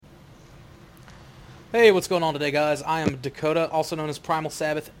Hey, what's going on today, guys? I am Dakota, also known as Primal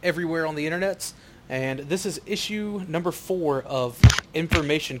Sabbath, everywhere on the internets, and this is issue number 4 of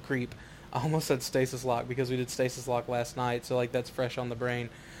Information Creep. I almost said Stasis Lock because we did Stasis Lock last night, so that's fresh on the brain.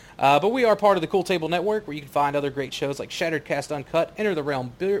 But we are part of the Cool Table Network, where you can find other great shows like Shattered Cast Uncut, Enter the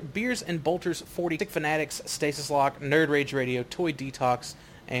Realm, Beers and Bolters 40, Sick Fanatics, Stasis Lock, Nerd Rage Radio, Toy Detox,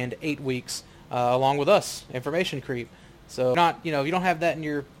 and 8 Weeks, along with us, Information Creep. So, if you don't have that in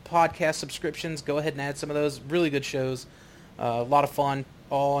your podcast subscriptions, go ahead and add some of those. Really good shows, a lot of fun,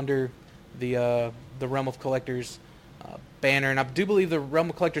 all under the Realm of Collectors banner. And I do believe the Realm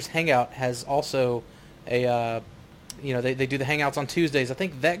of Collectors Hangout has also a, they do the Hangouts on Tuesdays. I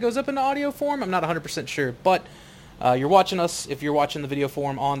think that goes up in audio form. I'm not 100% sure, but you're watching us, if you're watching the video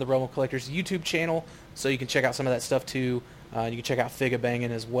form, on the Realm of Collectors YouTube channel, so you can check out some of that stuff too. You can check out Figga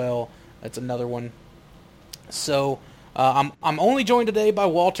Bangin' as well. That's another one. So I'm only joined today by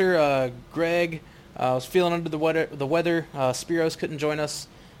Walter. Greg was feeling under the weather. Spiros couldn't join us,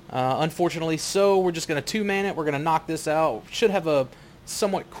 unfortunately. So we're just going to two-man it. We're going to knock this out. Should have a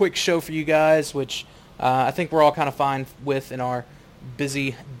somewhat quick show for you guys, which I think we're all kind of fine with in our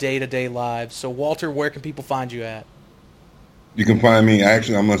busy day-to-day lives. So Walter, where can people find you at? You can find me,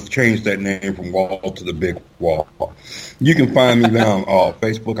 actually, I must change that name from Wall to the Big Wall. You can find me on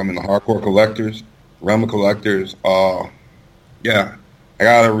Facebook. I'm in the Hardcore Collectors, Realm of Collectors. Yeah, I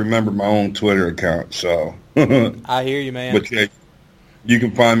got to remember my own Twitter account, so. I hear you, man. But yeah, you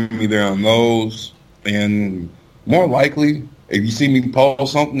can find me there on those. And more likely, if you see me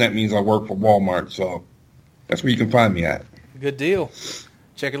post something, that means I work for Walmart. So that's where you can find me at. Good deal.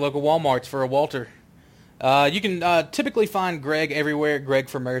 Check your local Walmarts for a Walter. You can typically find Greg everywhere, Greg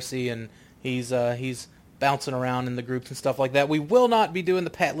for Mercy, and he's bouncing around in the groups and stuff like that. We will not be doing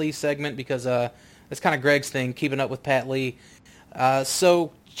the Pat Lee segment because that's kind of Greg's thing, keeping up with Pat Lee.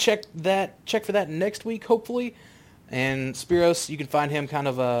 So check for that next week, hopefully. And Spiros, you can find him kind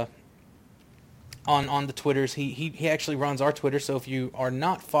of on the Twitters. He actually runs our Twitter, so if you are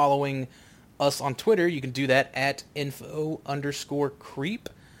not following us on Twitter, you can do that at info_creep.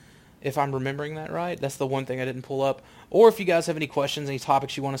 If I'm remembering that right. That's the one thing I didn't pull up. Or if you guys have any questions, any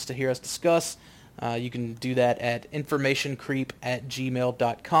topics you want us to hear us discuss, you can do that at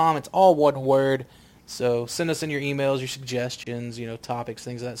informationcreep@gmail.com. It's all one word. So send us in your emails, your suggestions, topics,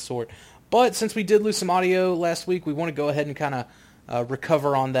 things of that sort. But since we did lose some audio last week, we want to go ahead and kind of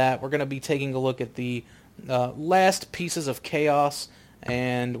recover on that. We're going to be taking a look at the last pieces of Chaos,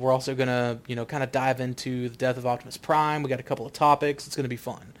 and we're also going to, kind of dive into the death of Optimus Prime. We got a couple of topics. It's going to be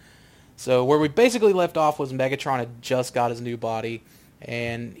fun. So where we basically left off was Megatron had just got his new body,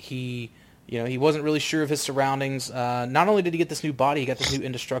 and he wasn't really sure of his surroundings. Not only did he get this new body, he got this new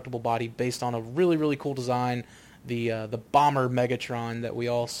indestructible body based on a really, really cool design, the bomber Megatron that we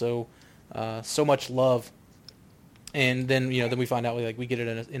all so much love. And then then we find out we get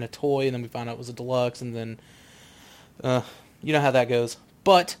it in a toy, and then we find out it was a deluxe, and then you know how that goes.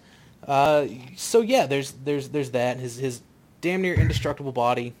 But so yeah, there's that his damn near indestructible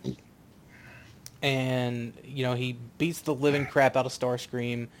body. And, he beats the living crap out of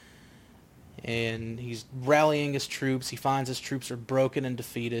Starscream, and he's rallying his troops. He finds his troops are broken and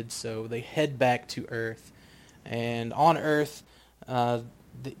defeated, so they head back to Earth. And on Earth,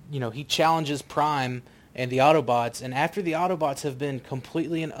 he challenges Prime and the Autobots, and after the Autobots have been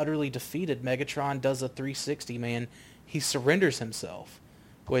completely and utterly defeated, Megatron does a 360, man. He surrenders himself,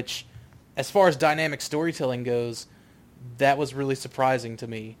 which, as far as dynamic storytelling goes, that was really surprising to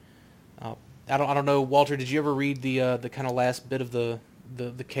me. I don't know, Walter. Did you ever read the kind of last bit of the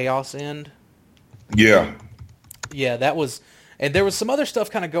Chaos end? Yeah. Yeah, that was, and there was some other stuff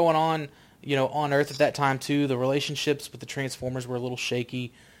kind of going on, on Earth at that time too. The relationships with the Transformers were a little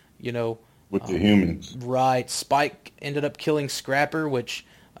shaky, with the humans. Right. Spike ended up killing Scrapper, which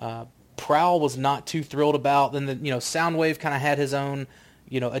Prowl was not too thrilled about. Then Soundwave kind of had his own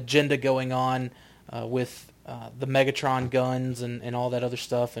agenda going on with the Megatron guns and all that other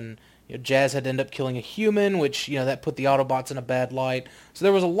stuff, and Jazz had to end up killing a human, which, that put the Autobots in a bad light. So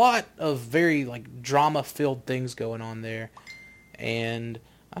there was a lot of very, drama-filled things going on there. And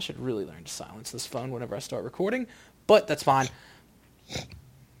I should really learn to silence this phone whenever I start recording, but that's fine.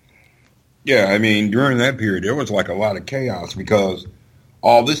 Yeah, I mean, during that period, there was, a lot of chaos because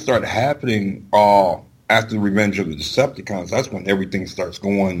all this started happening after the Revenge of the Decepticons. That's when everything started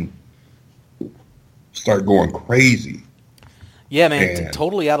going crazy. Yeah, man,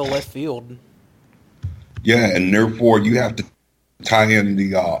 totally out of left field. Yeah, and therefore you have to tie in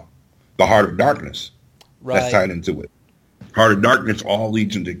the Heart of Darkness. Right. That's tied into it. Heart of Darkness all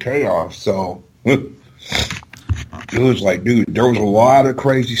leads into chaos, so it was like, dude, there was a lot of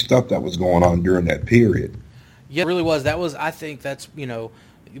crazy stuff that was going on during that period. Yeah, it really was. That was, I think that's,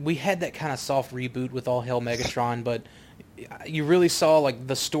 we had that kind of soft reboot with All Hail Megatron, but you really saw like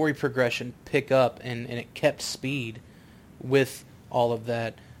the story progression pick up, and it kept speed with all of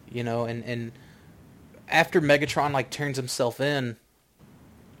that, and after Megatron like turns himself in,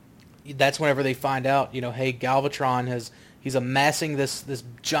 that's whenever they find out, hey, Galvatron he's amassing this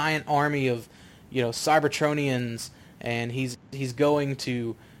giant army of, Cybertronians, and he's going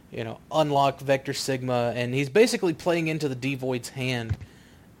to, unlock Vector Sigma, and he's basically playing into the Devoid's hand,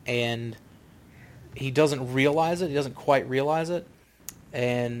 and he doesn't realize it. He doesn't quite realize it.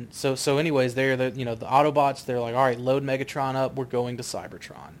 And so anyways, the Autobots, they're like, all right, load Megatron up. We're going to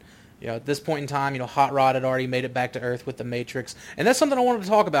Cybertron. At this point in time, Hot Rod had already made it back to Earth with the Matrix. And that's something I wanted to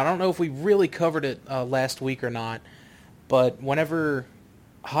talk about. I don't know if we really covered it last week or not. But whenever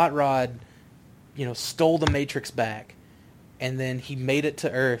Hot Rod, stole the Matrix back, and then he made it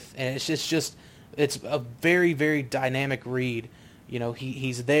to Earth, and it's a very, very dynamic read.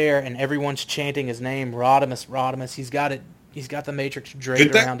 He's there, and everyone's chanting his name, Rodimus, Rodimus. He's got the Matrix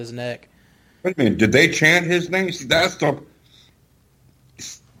draped around his neck. Wait a minute, did they chant his name? See,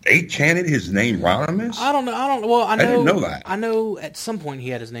 they chanted his name, Rodimus? I don't know. Well, I didn't know that. I know at some point he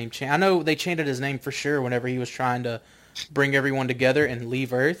had his name chanted. I know they chanted his name for sure whenever he was trying to bring everyone together and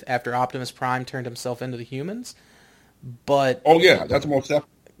leave Earth after Optimus Prime turned himself into the humans. But oh yeah, that's most definitely.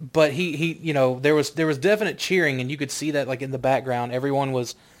 But he there was definite cheering, and you could see that like in the background, everyone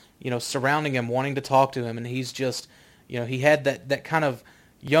was surrounding him, wanting to talk to him, and he's just he had that kind of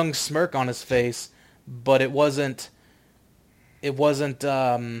young smirk on his face, but it wasn't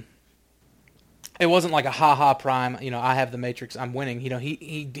like a ha Prime, I have the Matrix, I'm winning.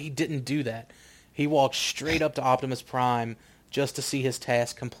 He didn't do that. He walked straight up to Optimus Prime just to see his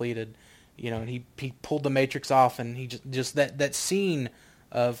task completed. And he pulled the Matrix off, and he just that scene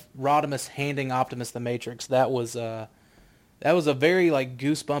of Rodimus handing Optimus the Matrix, that was a very like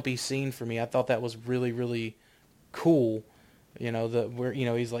goosebumpy scene for me. I thought that was really, really cool.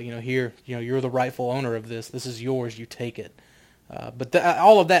 He's like, here, you're the rightful owner of this. This is yours. You take it. But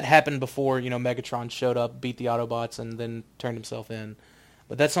all of that happened before, Megatron showed up, beat the Autobots, and then turned himself in.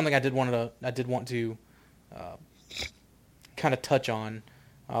 But that's something I did want to kind of touch on.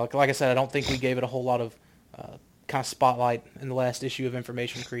 Like I said, I don't think we gave it a whole lot of kind of spotlight in the last issue of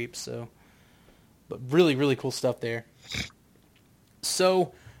Information Creep. So, but really, really cool stuff there.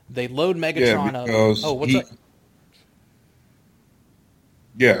 So they load Megatron up. Oh, what's up?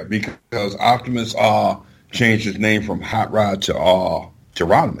 Yeah, because Optimus changed his name from Hot Rod to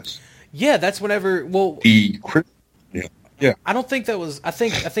Rodimus. Yeah, that's whenever. Well, yeah. I don't think that was. I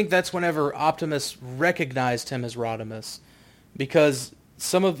think that's whenever Optimus recognized him as Rodimus, because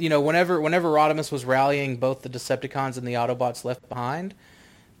some of whenever Rodimus was rallying both the Decepticons and the Autobots left behind,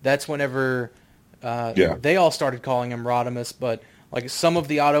 that's whenever they all started calling him Rodimus. But like some of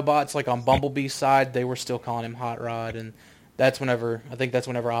the Autobots, like on Bumblebee's side, they were still calling him Hot Rod, and that's whenever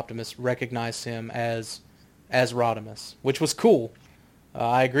Optimus recognized him as Rodimus, which was cool.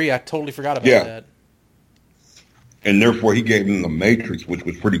 I agree. I totally forgot about that. And therefore, he gave him the Matrix, which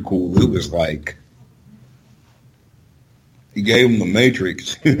was pretty cool. It was like he gave him the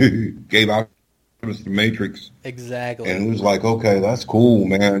Matrix, gave Optimus the Matrix. Exactly. And it was like, okay, that's cool,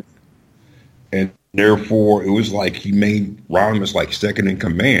 man. And therefore, it was like he made Rodimus like second in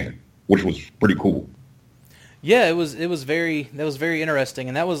command, which was pretty cool. Yeah, that was very interesting,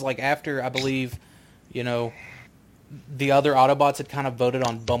 and that was like after, I believe, the other Autobots had kind of voted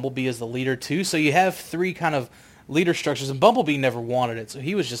on Bumblebee as the leader too. So you have three kind of leader structures, and Bumblebee never wanted it, so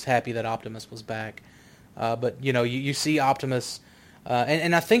he was just happy that Optimus was back. But you see Optimus,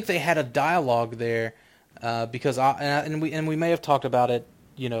 and I think they had a dialogue there because we may have talked about it,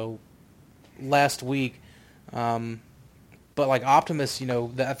 last week. But like Optimus,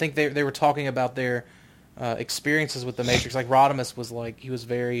 I think they were talking about their experiences with the Matrix. Like Rodimus was like, he was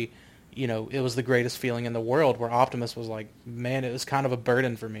very, it was the greatest feeling in the world, where Optimus was like, man, it was kind of a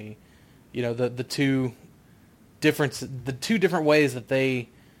burden for me. The two different ways that they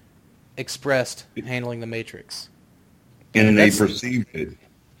expressed handling the Matrix. And they perceived it.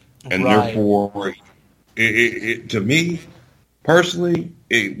 And therefore, it to me, personally,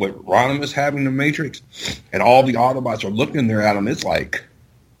 with Rodimus having the Matrix, and all the Autobots are looking there at him, it's like,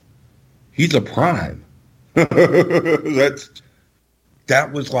 he's a Prime.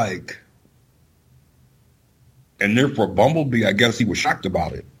 That was like, and therefore Bumblebee, I guess he was shocked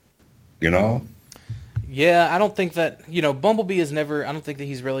about it, Yeah, I don't think that, Bumblebee has never, I don't think that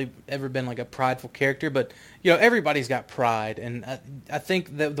he's really ever been like a prideful character, but, everybody's got pride, and I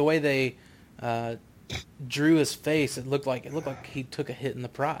think that the way they drew his face, it looked like he took a hit in the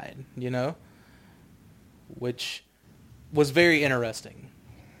pride, which was very interesting,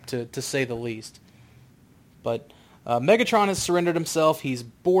 to say the least. But Megatron has surrendered himself. He's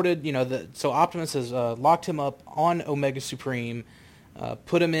boarded. So Optimus has locked him up on Omega Supreme,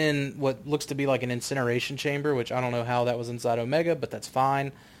 put him in what looks to be like an incineration chamber, which I don't know how that was inside Omega, but that's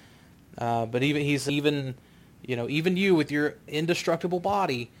fine. But even you with your indestructible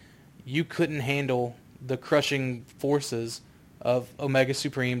body, you couldn't handle the crushing forces of Omega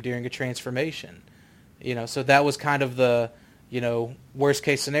Supreme during a transformation. So that was kind of the, worst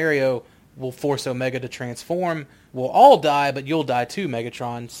case scenario. We'll force Omega to transform. We'll all die, but you'll die too,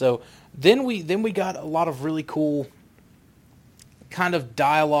 Megatron. So then we got a lot of really cool kind of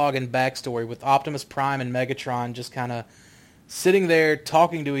dialogue and backstory with Optimus Prime and Megatron just kind of sitting there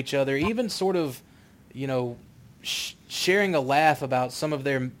talking to each other, even sort of, sharing a laugh about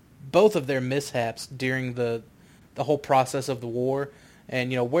both of their mishaps during the whole process of the war,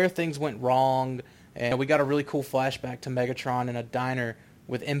 and where things went wrong. And we got a really cool flashback to Megatron in a diner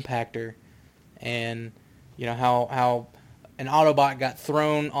with Impactor, and how an Autobot got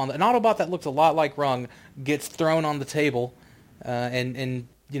thrown on an Autobot that looked a lot like Rung gets thrown on the table, and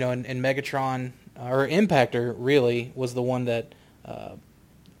Megatron or Impactor really was the one that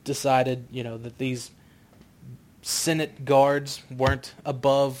decided that these Senate guards weren't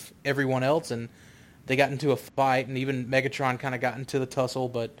above everyone else, and they got into a fight, and even Megatron kind of got into the tussle,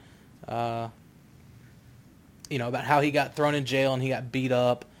 but about how he got thrown in jail and he got beat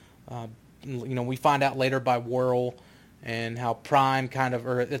up. We find out later by Whirl, and how Prime kind of,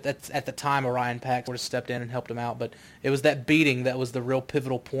 or at the time Orion Pax sort of stepped in and helped him out, but it was that beating that was the real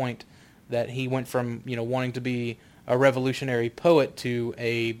pivotal point that he went from, wanting to be a revolutionary poet to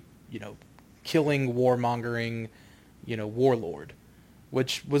a, killing, warmongering, warlord,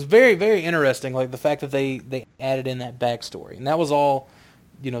 which was very, very interesting, like the fact that they added in that backstory. And that was all,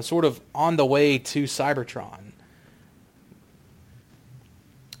 sort of on the way to Cybertron,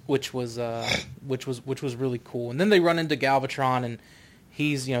 which was really cool. And then they run into Galvatron, and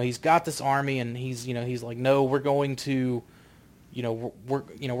he's got this army, and he's like, no, we're going to, we're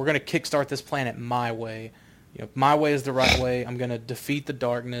going to kickstart this planet my way. My way is the right way. I'm going to defeat the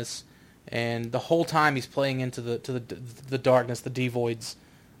darkness. And the whole time he's playing into the darkness, the Devoid's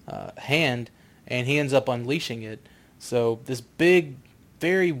hand, and he ends up unleashing it. So this big,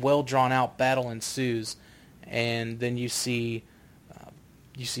 very well drawn out battle ensues, and then you see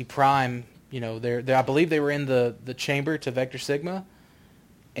Prime. I believe they were in the chamber to Vector Sigma,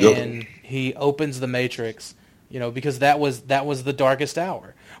 and Yep. he opens the Matrix. Because that was the darkest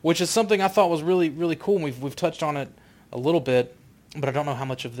hour, which is something I thought was really, really cool. And we've touched on it a little bit, but I don't know how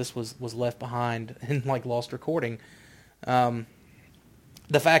much of this was left behind in lost recording. The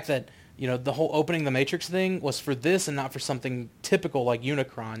fact that the whole opening the Matrix thing was for this and not for something typical like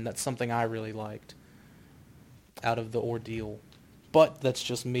Unicron. That's something I really liked out of the ordeal. But that's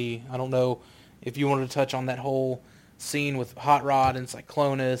just me. I don't know if you wanted to touch on that whole scene with Hot Rod and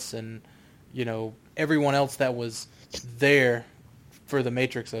Cyclonus and everyone else that was there for the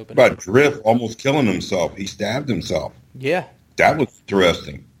Matrix opening. But Drift almost killing himself. He stabbed himself. Yeah. That was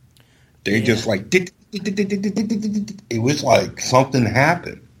interesting. They just it was like something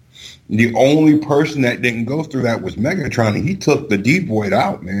happened. The only person that didn't go through that was Megatron, and he took the Devoid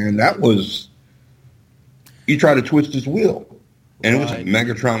out, man. He tried to twist his will, and it was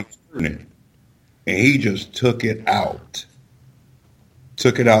Megatron turning it, and he just took it out.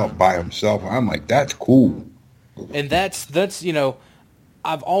 Took it out by himself. I'm like, that's cool. And that's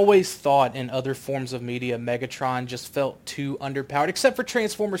I've always thought in other forms of media, Megatron just felt too underpowered, except for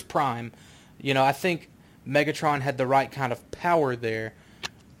Transformers Prime. I think Megatron had the right kind of power there.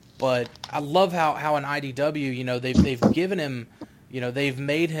 But I love how in IDW, they've given him, they've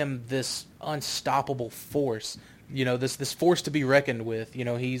made him this unstoppable force. This force to be reckoned with.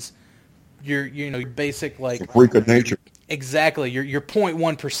 He's your basic It's a freak of nature. Exactly, your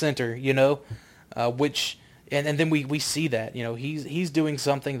 0.1%er, which and then we see that he's doing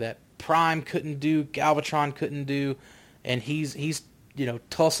something that Prime couldn't do, Galvatron couldn't do, and he's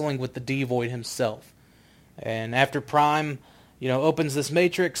tussling with the Devoid himself. And after Prime opens this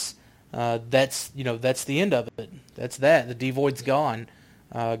Matrix, that's the end of it. That's that. The Devoid's gone.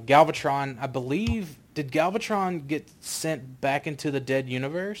 Galvatron, I believe, did Galvatron get sent back into the dead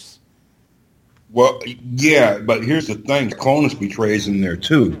universe? Well, yeah, but here's the thing. Clonus betrays him there,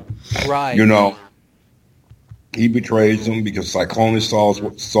 too. Right. He betrays him because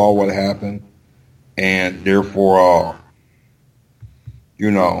Cyclonus saw what happened, and therefore,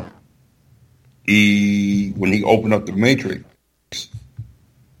 when he opened up the Matrix,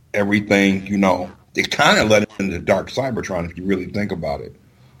 everything, it kind of led into Dark Cybertron if you really think about it.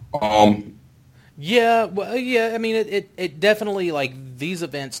 Yeah, well, yeah. I mean, it definitely, like, these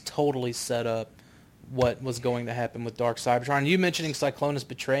events totally set up what was going to happen with Dark Cybertron. You mentioning Cyclonus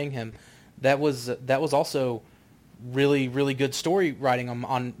betraying him, that was also really, really good story writing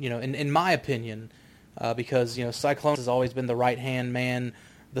on in my opinion, because Cyclonus has always been the right hand man,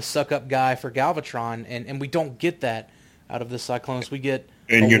 the suck up guy for Galvatron, and we don't get that out of this Cyclonus. We get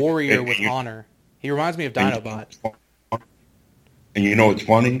a warrior with honor. He reminds me of Dinobot. And you know what's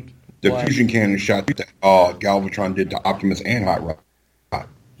funny? The fusion cannon shot that Galvatron did to Optimus and Hot Rod.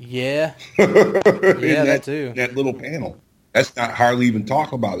 Yeah. Yeah, that too. That little panel. That's not hardly even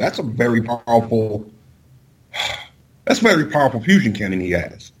talked about. That's a very powerful fusion cannon he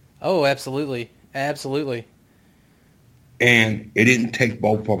has. Oh, absolutely. Absolutely. And it didn't take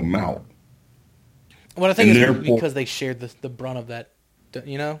both of them out. Well, I think it's because they shared the brunt of that,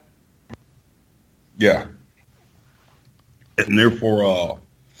 Yeah. And therefore,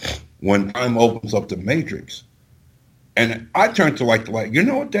 when time opens up the Matrix, and I turned to like, you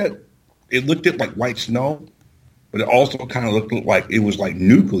know what it looked at like white snow, but it also kind of looked like it was like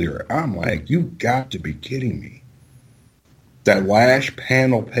nuclear. I'm like, you got to be kidding me. That last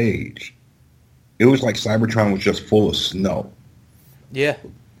panel page, it was like Cybertron was just full of snow. Yeah.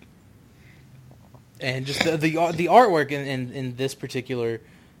 And just the artwork in this particular,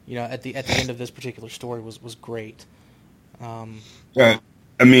 at the end of this particular story was great. I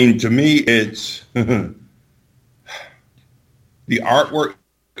mean, to me, it's the artwork.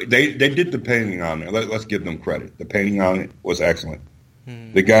 They did the painting on it. Let's give them credit. The painting on it was excellent.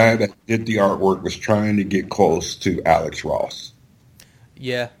 The guy that did the artwork was trying to get close to Alex Ross.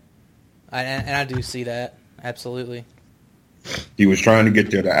 Yeah, and I do see that. Absolutely. He was trying to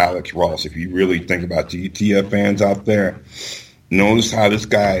get there to Alex Ross. If you really think about the ETF fans out there, notice how this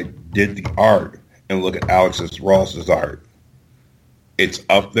guy did the art and look at Alex Ross's art. It's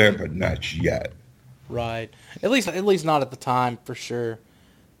up there, but not yet. Right. At least not at the time, for sure.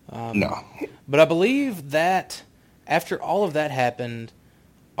 No. But I believe that after all of that happened,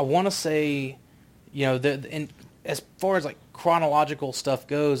 I want to say, as far as like chronological stuff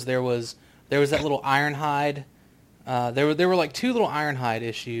goes, there was that little Ironhide. There were like two little Ironhide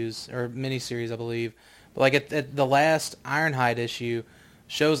issues or miniseries, I believe. But like at the last Ironhide issue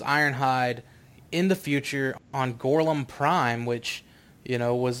shows Ironhide in the future on Gorlum Prime, which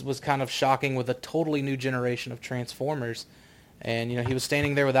was kind of shocking with a totally new generation of Transformers. And he was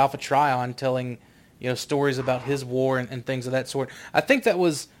standing there with Alpha Trion telling stories about his war and things of that sort. I think that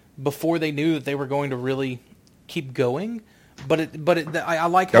was before they knew that they were going to really keep going. But I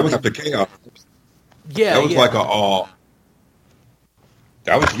like that was after Chaos. Yeah, that was like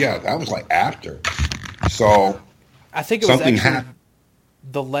that was like after. So I think it was actually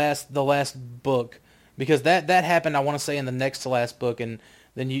the last book, because that happened, I want to say, in the next to last book, and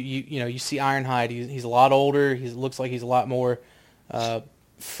then you see Ironhide. He's a lot older. He looks like he's a lot more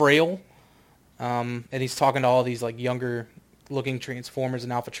frail, and he's talking to all these like younger looking Transformers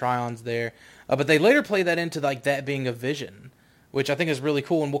and Alpha Trions there. But they later play that into like that being a vision, which I think is really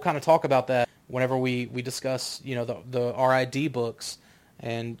cool, and we'll kind of talk about that whenever we discuss the RID books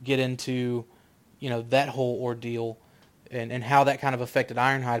and get into that whole ordeal and how that kind of affected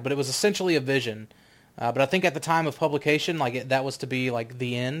Ironhide. But it was essentially a vision. But I think at the time of publication, like that was to be like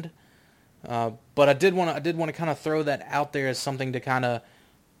the end. But I did want to kind of throw that out there as something to kind of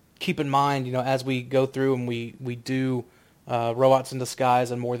keep in mind, as we go through and we do Robots in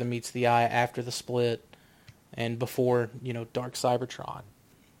Disguise and More Than Meets the Eye after the split and before Dark Cybertron.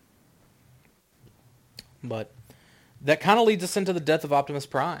 But that kind of leads us into the death of Optimus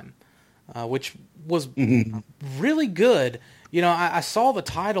Prime, which was really good. I saw the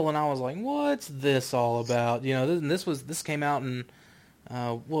title and I was like, "What's this all about?" This came out in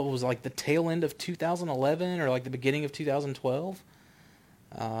what was like the tail end of 2011 or like the beginning of 2012.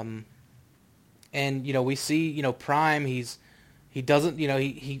 And we see Prime. He's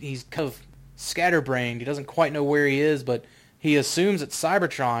kind of scatterbrained. He doesn't quite know where he is, but he assumes it's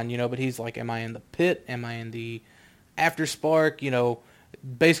Cybertron. But he's like, "Am I in the pit? Am I in the Afterspark?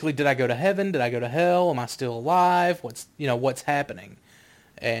 Basically, did I go to heaven? Did I go to hell? Am I still alive? What's happening?"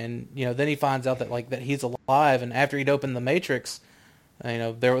 And then he finds out that he's alive. And after he'd opened the Matrix,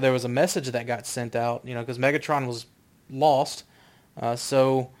 there was a message that got sent out. Because Megatron was lost,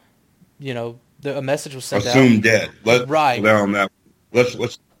 so a message was sent out. Assume dead. Right.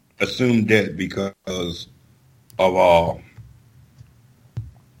 Let's assume dead because of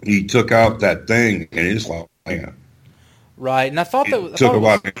he took out that thing and it's like, man. Right, and I thought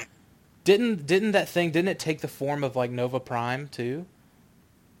that didn't it take the form of like Nova Prime too?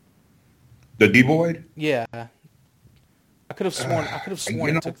 The Devoid? Yeah, I could have sworn. I could have sworn You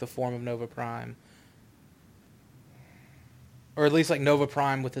it know, took the form of Nova Prime, or at least like Nova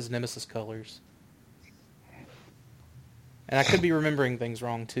Prime with his Nemesis colors. And I could be remembering things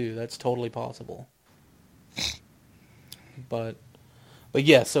wrong too. That's totally possible. But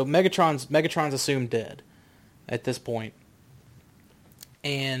yeah. So Megatron's assumed dead at this point,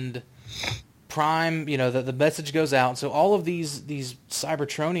 and Prime, the message goes out. So all of these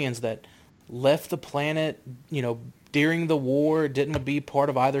Cybertronians that left the planet, during the war, didn't be part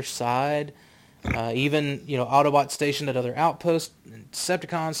of either side. Even, Autobots stationed at other outposts,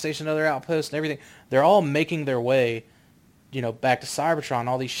 Decepticons stationed at other outposts, and everything. They're all making their way, back to Cybertron.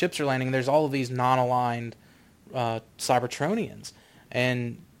 All these ships are landing. There's all of these non-aligned Cybertronians,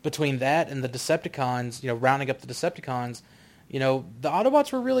 and between that and the Decepticons, rounding up the Decepticons. The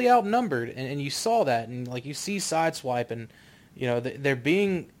Autobots were really outnumbered, and you saw that, and like you see Sideswipe, and they're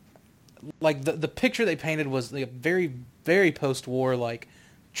being like the picture they painted was like very, very post-war, like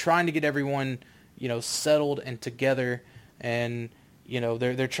trying to get everyone settled and together, and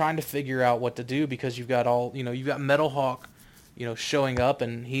they're trying to figure out what to do because you've got Metal Hawk, showing up,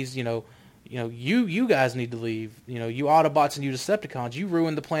 and he's you guys need to leave, you Autobots and you Decepticons, you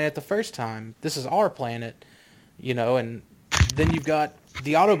ruined the planet the first time. This is our planet, and then you've got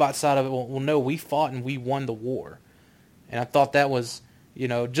the Autobot side of it. Well, no, we fought and we won the war. And I thought that was,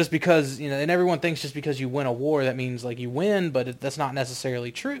 just because, and everyone thinks just because you win a war, that means like you win, but that's not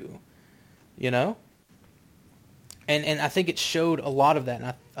necessarily true, And I think it showed a lot of that.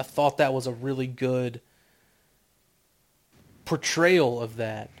 And I thought that was a really good portrayal of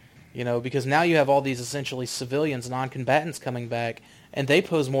that, because now you have all these essentially civilians, non-combatants coming back, and they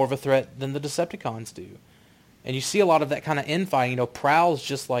pose more of a threat than the Decepticons do. And you see a lot of that kind of infighting. Prowl's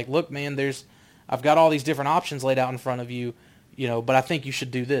just like, look, man, I've got all these different options laid out in front of you, but I think you should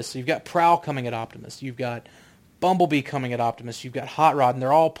do this. So you've got Prowl coming at Optimus. You've got Bumblebee coming at Optimus. You've got Hot Rod, and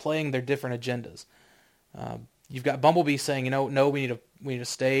they're all playing their different agendas. You've got Bumblebee saying, no, we need to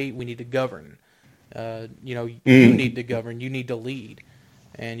stay. We need to govern. You need to govern. You need to lead.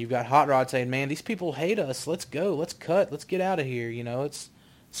 And you've got Hot Rod saying, man, these people hate us. Let's go. Let's cut. Let's get out of here. It's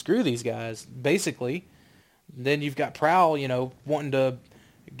screw these guys, basically. Then you've got Prowl, wanting to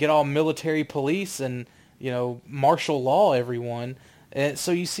get all military police and, martial law everyone. And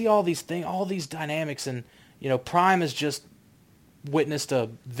so you see all these dynamics, and, Prime has just witnessed a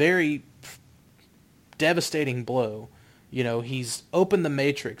very devastating blow. He's opened the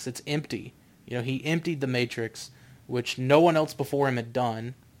Matrix. It's empty. He emptied the Matrix, which no one else before him had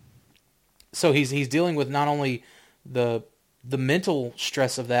done. So he's dealing with not only the mental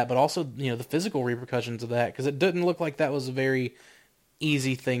stress of that, but also, the physical repercussions of that, because it didn't look like that was a very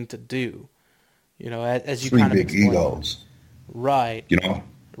easy thing to do. As you kind of big explained. Egos. Right.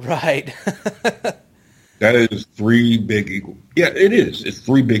 Right. That is three big egos. Yeah, it is. It's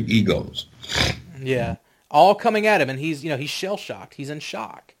three big egos. Yeah. All coming at him, and he's shell-shocked. He's in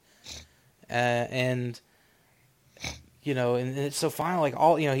shock. And so finally,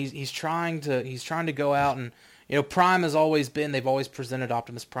 like he's trying to go out, and Prime has always been. They've always presented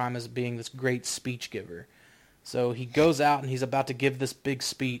Optimus Prime as being this great speech giver. So he goes out and he's about to give this big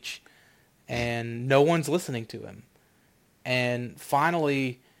speech, and no one's listening to him. And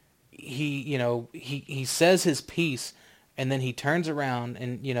finally, he says his piece, and then he turns around,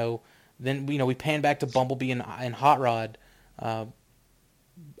 and then we pan back to Bumblebee and Hot Rod,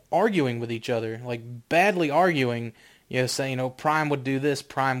 arguing with each other, like badly arguing, saying, Prime would do this,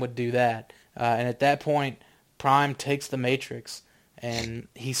 Prime would do that. And at that point, Prime takes the Matrix, and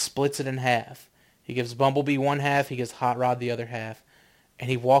he splits it in half. He gives Bumblebee one half, he gives Hot Rod the other half, and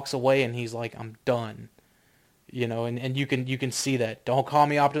he walks away, and he's like, I'm done. And you can see that. Don't call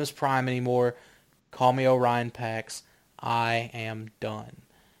me Optimus Prime anymore. Call me Orion Pax. I am done.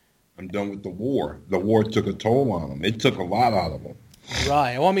 I'm done with the war. The war took a toll on them. It took a lot out of them.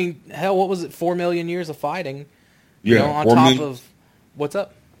 Right. Well, I mean, hell, what was it? 4 million years of fighting. Yeah. On top of what's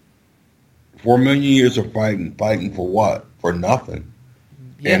up? 4 million years of fighting for what? For nothing.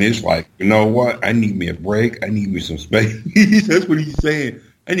 Yeah. And it's like, you know what? I need me a break. I need me some space. That's what he's saying.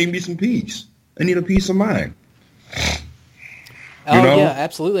 I need me some peace. I need a peace of mind. Yeah,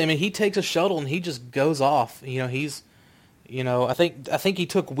 absolutely. I mean, he takes a shuttle and he just goes off. He's, I think he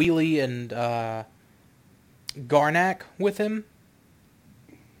took Wheelie and Garnak with him.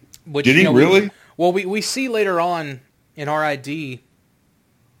 Which, did he really? We see later on in RID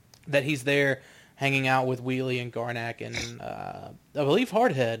that he's there hanging out with Wheelie and Garnak and I believe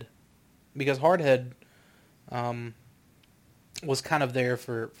Hardhead, because Hardhead was kind of there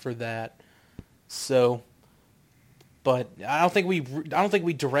for that. So but I don't think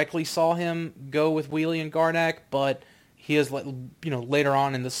we directly saw him go with Wheelie and Garnak, but he is, later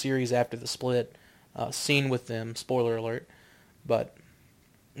on in the series after the split, seen with them. Spoiler alert, but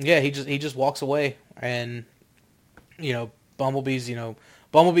yeah, he just walks away, and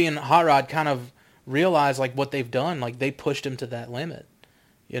Bumblebee and Hot Rod kind of realize like what they've done, like they pushed him to that limit.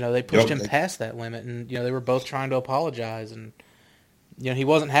 They pushed him past that limit, and they were both trying to apologize, and he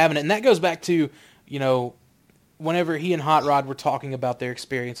wasn't having it. And that goes back to whenever he and Hot Rod were talking about their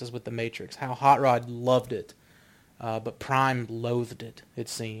experiences with the Matrix, how Hot Rod loved it, but Prime loathed it. It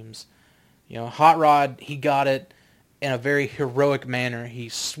seems, Hot Rod, he got it in a very heroic manner. He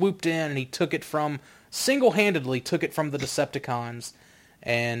swooped in and he single-handedly took it from the Decepticons,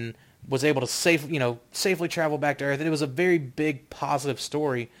 and was able to safely travel back to Earth. And it was a very big positive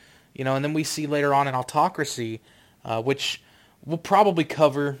story, And then we see later on in Autocracy, which we'll probably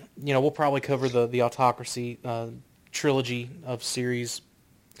cover. We'll probably cover the Autocracy trilogy of series,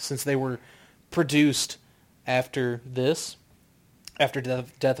 since they were produced after Death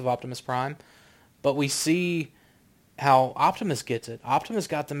of Optimus Prime. But we see how Optimus gets it. Optimus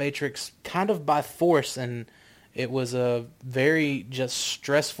got the Matrix kind of by force, and it was a very just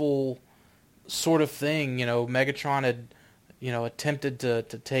stressful sort of thing. Megatron had, attempted to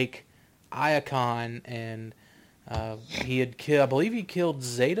take Iacon, and he had killed, I believe he killed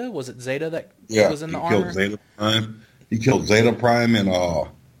Zeta. Was it Zeta that was in the armor? Killed Zeta Prime. He killed Zeta Prime and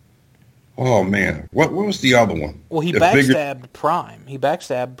oh man, what was the other one? Well, he backstabbed Prime. He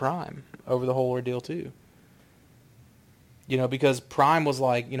backstabbed Prime over the whole ordeal too. Because Prime was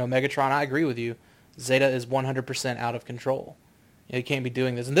like, Megatron, I agree with you. Zeta is 100% out of control. He can't be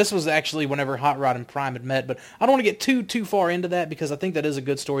doing this. And this was actually whenever Hot Rod and Prime had met, but I don't want to get too far into that, because I think that is a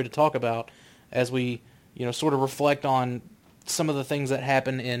good story to talk about as we, sort of reflect on some of the things that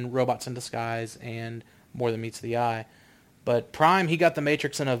happen in Robots in Disguise and More Than Meets the Eye. But Prime, he got the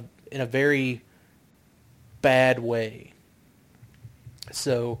Matrix in a very bad way.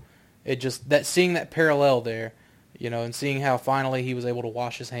 So seeing that parallel there, and seeing how finally he was able to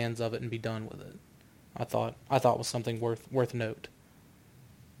wash his hands of it and be done with it, I thought was something worth note.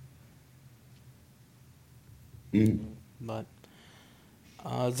 But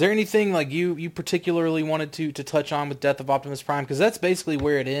is there anything like you particularly wanted to touch on with Death of Optimus Prime? Because that's basically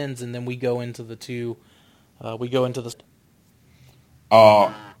where it ends, and then we go into the two. We go into the.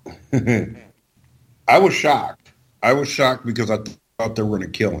 I was shocked. I was shocked because I thought they were going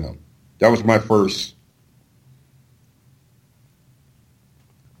to kill him. That was my first.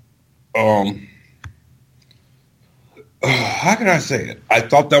 How can I say it? I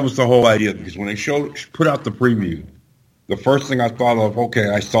thought that was the whole idea, because when they put out the preview, the first thing I thought of, okay,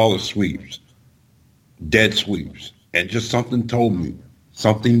 I saw the sweeps, dead sweeps, and just something told me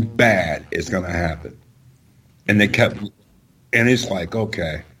something bad is going to happen, and they kept, and it's like,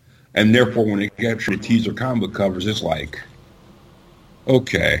 okay, and therefore when they capture the teaser comic covers, it's like,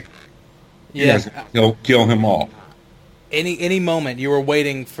 okay, yeah, he'll kill him off. Any moment you were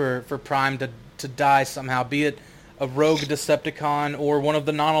waiting for Prime to die somehow, be it a rogue Decepticon or one of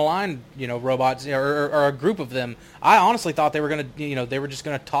the non-aligned, robots, or a group of them. I honestly thought they were just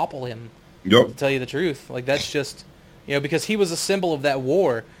gonna topple him. Yep. To tell you the truth, like that's just, because he was a symbol of that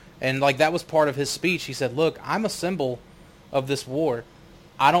war, and like that was part of his speech. He said, "Look, I'm a symbol of this war.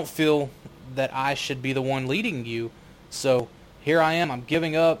 I don't feel that I should be the one leading you, so here I am. I'm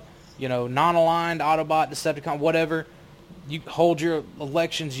giving up. Non-aligned, Autobot, Decepticon, whatever. You hold your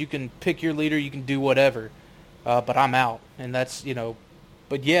elections. You can pick your leader. You can do whatever." But I'm out, and that's,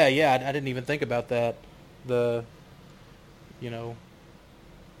 but yeah, I didn't even think about that. The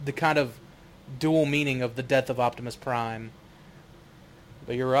kind of dual meaning of the death of Optimus Prime.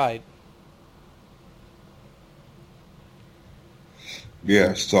 But you're right.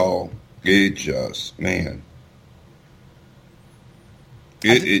 Yeah, so it just, man,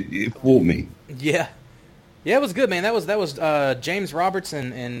 it fooled me. Yeah, it was good, man. That was James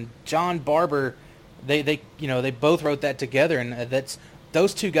Robertson and John Barber. They both wrote that together, and that's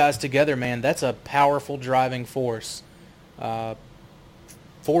those two guys together, man. That's a powerful driving force,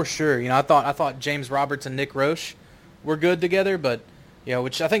 for sure. I thought James Roberts and Nick Roche were good together, but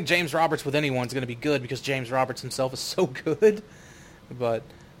which I think James Roberts with anyone's going to be good because James Roberts himself is so good. But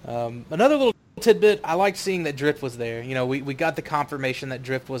another little tidbit, I liked seeing that Drift was there. We got the confirmation that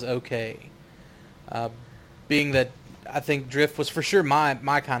Drift was okay, being that I think Drift was for sure my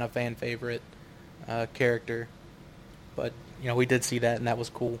kind of fan favorite character, but we did see that, and that was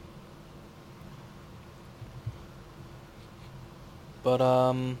cool. But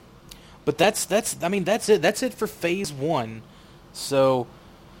that's it for phase 1. So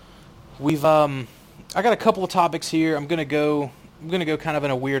we've I got a couple of topics here. I'm gonna go kind of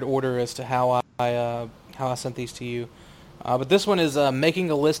in a weird order as to how I sent these to you. But this one is making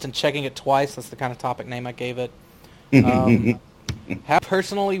a list and checking it twice. That's the kind of topic name I gave it. How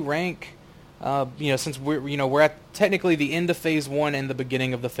personally rank, since we're at technically the end of Phase 1 and the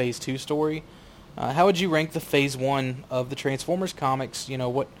beginning of the Phase 2 story. How would you rank the Phase 1 of the Transformers comics?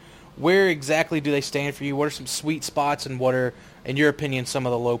 Where exactly do they stand for you? What are some sweet spots, and what are, in your opinion, some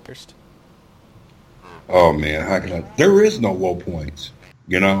of the lowest? Oh man, how can I? There is no low points.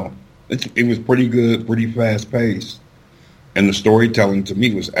 It was pretty good, pretty fast paced, and the storytelling to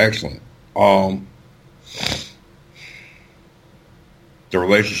me was excellent. The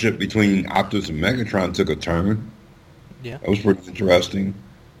relationship between Optus and Megatron took a turn. Yeah, that was pretty interesting,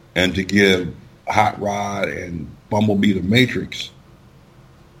 and to give Hot Rod and Bumblebee the Matrix,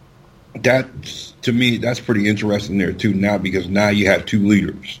 that to me that's pretty interesting there too. Now because now you have two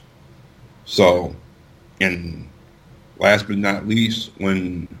leaders, so. And last but not least,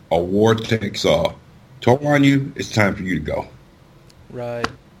 when a war takes a toll on you, it's time for you to go. Right.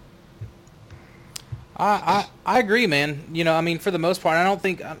 I agree, man. For the most part, I don't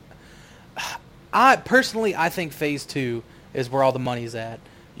think... I think Phase 2 is where all the money's at.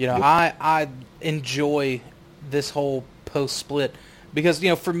 Yep. I enjoy this whole post-split because,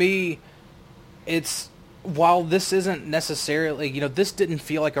 for me, it's... While this isn't necessarily, this didn't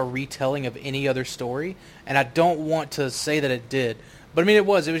feel like a retelling of any other story, and I don't want to say that it did, but I mean it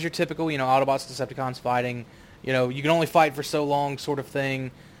was your typical, Autobots, Decepticons fighting, you can only fight for so long sort of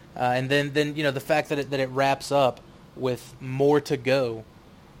thing, and then the fact that it wraps up with more to go,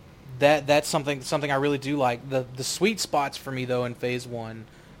 that's something I really do like. The sweet spots for me though in Phase 1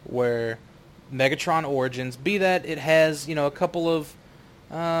 where Megatron Origins, be that it has, a couple of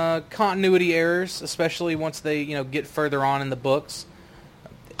continuity errors, especially once they get further on in the books.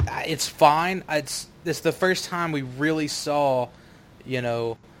 It's fine. It's the first time we really saw,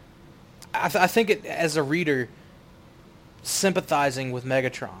 I think it as a reader sympathizing with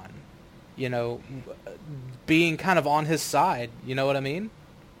Megatron, being kind of on his side. You know what I mean?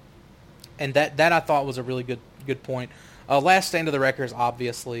 And that I thought was a really good point. Last Stand of the Wreckers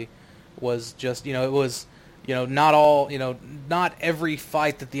obviously was just it was. Not every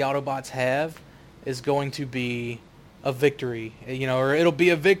fight that the Autobots have is going to be a victory, or it'll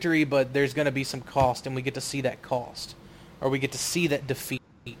be a victory, but there's going to be some cost, and we get to see that cost, or we get to see that defeat.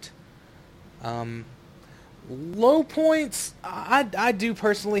 Low points, I do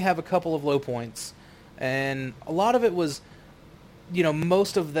personally have a couple of low points, and a lot of it was,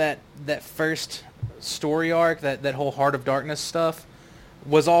 most of that first story arc, that whole Heart of Darkness stuff,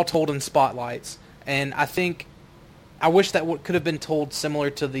 was all told in spotlights. And I wish that could have been told similar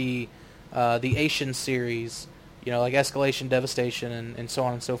to the Asian series, like Escalation, Devastation, and so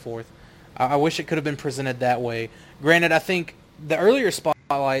on and so forth. I wish it could have been presented that way. Granted, I think the earlier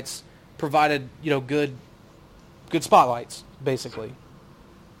spotlights provided, good spotlights, basically.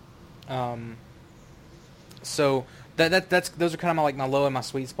 So that's those are kind of my low and my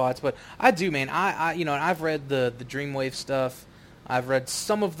sweet spots. But I do, man. And I've read the Dreamwave stuff. I've read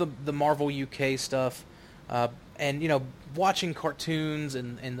some of the Marvel UK stuff, and watching cartoons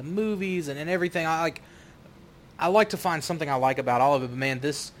and the movies and everything. I like to find something I like about all of it. But man,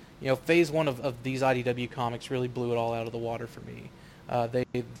 this Phase 1 of these IDW comics really blew it all out of the water for me.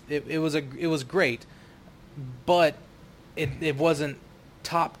 It was great, but it wasn't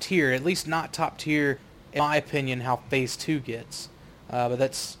top tier. At least not top tier in my opinion. How Phase 2 gets, but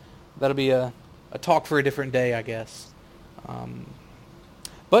that'll be a talk for a different day, I guess.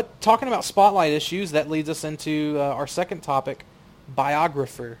 But talking about spotlight issues, that leads us into our second topic,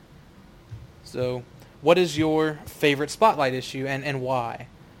 biographer. So, what is your favorite spotlight issue and why?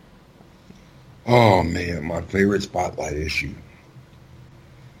 Oh man, my favorite spotlight issue.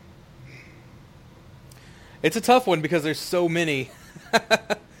 It's a tough one because there's so many.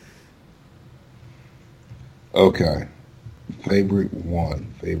 Okay. Favorite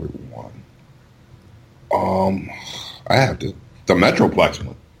one. I have to the Metroplex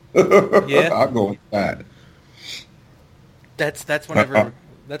one. Yeah, I'll go with that. That's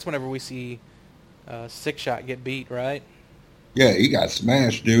whenever we see Six Shot get beat, right? Yeah, he got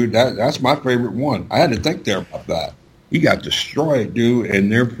smashed, dude. That's my favorite one. I had to think there about that. He got destroyed, dude, and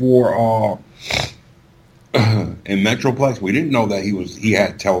therefore, in Metroplex, we didn't know that he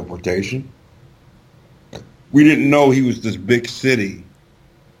had teleportation. We didn't know he was this big city.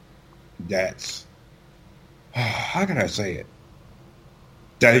 That's how can I say it?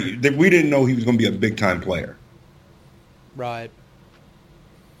 That we didn't know he was going to be a big time player. Right.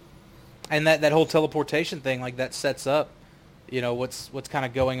 And that whole teleportation thing, like that sets up, what's kind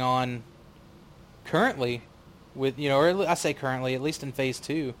of going on currently, with or I say currently, at least in Phase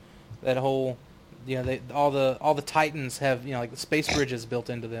 2, that whole, all the Titans have like the space bridges built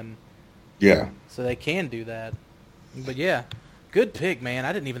into them. Yeah. So they can do that. But yeah, good pick, man.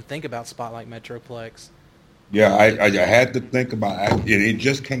 I didn't even think about Spotlight Metroplex. Yeah, I had to think about it. It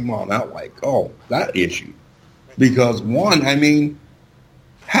just came on out like, oh, that issue. Because one, I mean,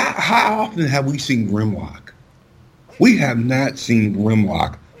 how often have we seen Grimlock? We have not seen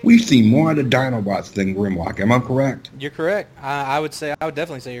Grimlock. We've seen more of the Dinobots than Grimlock. Am I correct? You're correct. I would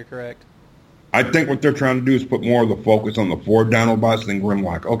definitely say you're correct. I think what they're trying to do is put more of the focus on the 4 Dinobots than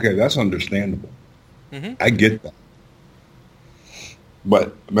Grimlock. Okay, that's understandable. Mm-hmm. I get that.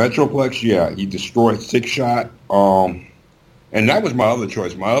 But Metroplex, yeah, he destroyed Six Shot. And that was my other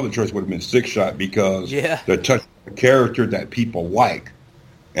choice. My other choice would have been Six Shot because they're touching a character that people like.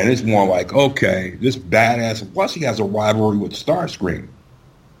 And it's more like, okay, this badass. Plus, he has a rivalry with Starscream,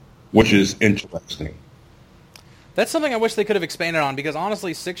 which is interesting. That's something I wish they could have expanded on because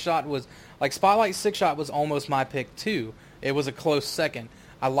honestly, Six Shot was like Spotlight. Six Shot was almost my pick too. It was a close second.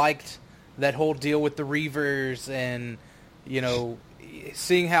 I liked that whole deal with the Reavers and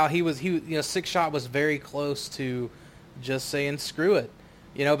seeing how Six Shot was very close to just saying screw it,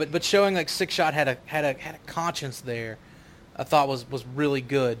 but showing like Six Shot had a conscience there. I thought was really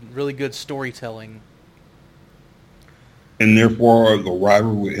good storytelling. And therefore, the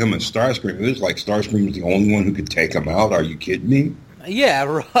rivalry with him and Starscream, it's like Starscream was the only one who could take him out. Are you kidding me? Yeah,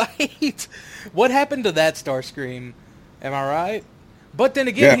 right. What happened to that Starscream? Am I right? But then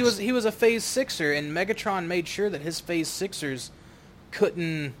again, he was a Phase Sixer, and Megatron made sure that his Phase Sixers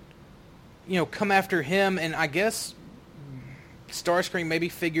couldn't, come after him. And I guess Starscream maybe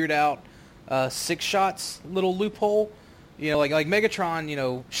figured out Six Shot's little loophole. Like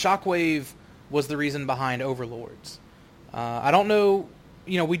Megatron, Shockwave was the reason behind Overlords. I don't know,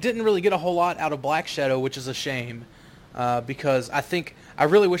 we didn't really get a whole lot out of Black Shadow, which is a shame, because I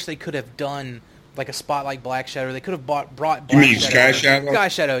really wish they could have done like a Spotlight Black Shadow. They could have brought Black Shadow. You mean Shadow. Sky Shadow? Sky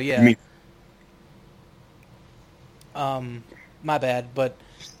Shadow, yeah. My bad, but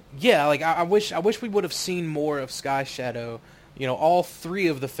yeah, like I wish we would have seen more of Sky Shadow. All 3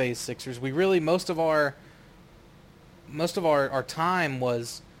 of the Phase Sixers. We really most of our time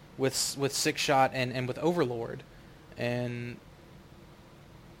was with Six Shot and with Overlord, and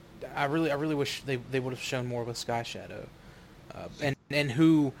I really wish they would have shown more with Sky Shadow, and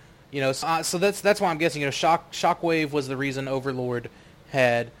who so that's why I'm guessing Shockwave was the reason Overlord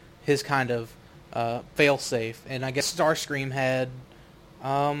had his kind of failsafe, and I guess Starscream had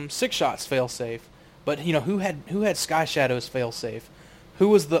Six Shot's failsafe, but who had Sky Shadow's failsafe? Who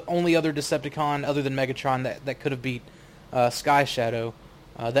was the only other Decepticon other than Megatron that could have beat Sky Shadow?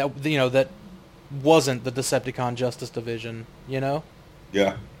 That wasn't the Decepticon Justice Division. Yeah.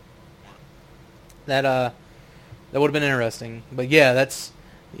 That would have been interesting. But yeah, that's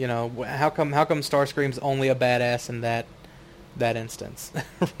how come Starscream's only a badass in that instance,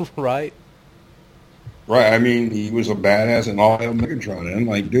 right? Right. I mean, he was a badass in All Hail Megatron, and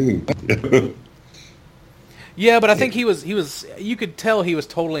like, dude. Yeah, but I think he was. You could tell he was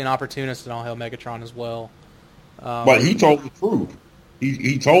totally an opportunist in All Hail Megatron as well. But he told the truth.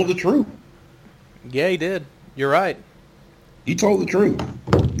 He told the truth. Yeah, he did. You're right. He told the truth.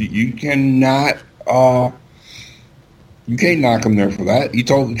 You cannot. You can't knock him there for that. He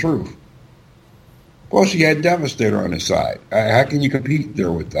told the truth. Plus, he had Devastator on his side. How can you compete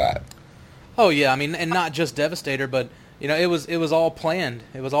there with that? Oh yeah, I mean, and not just Devastator, but it was all planned.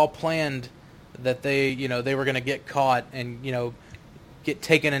 It was all planned that they were going to get caught and get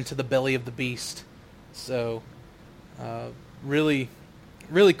taken into the belly of the beast. So, really,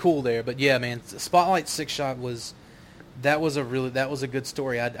 really cool there. But yeah, man, Spotlight Six Shot was a good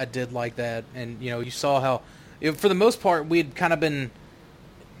story. I did like that, and you saw how, for the most part, we'd kind of been,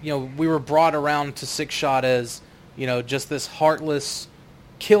 we were brought around to Six Shot as just this heartless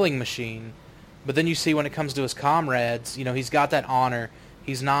killing machine. But then you see when it comes to his comrades, he's got that honor.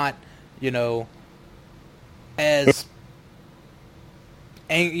 He's not, as,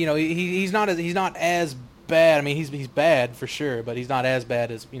 he's not as bad. I mean, he's bad for sure, but he's not as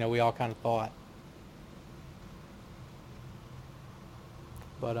bad as we all kind of thought.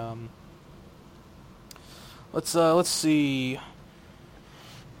 But let's see.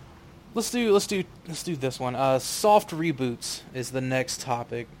 Let's do this one. Soft reboots is the next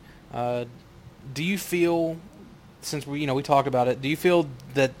topic. Do you feel, since we talked about it, do you feel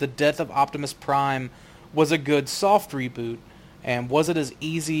that the death of Optimus Prime was a good soft reboot, and was it as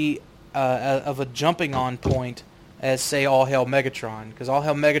easy of a jumping on point as, say, All Hail Megatron? Because All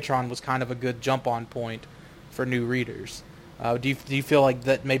Hail Megatron was kind of a good jump on point for new readers. Do you feel like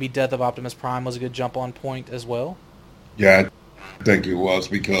that maybe Death of Optimus Prime was a good jump on point as well? Yeah, I think it was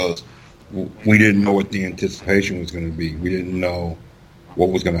because we didn't know what the anticipation was going to be. We didn't know what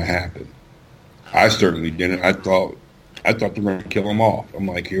was going to happen. I certainly didn't. I thought they were going to kill him off. I'm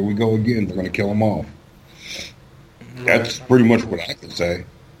like, here we go again. They're going to kill him off. That's pretty much what I can say.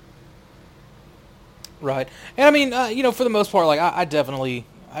 Right, and I mean, for the most part, like I definitely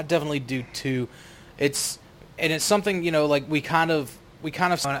do too. It's something, like we kind of.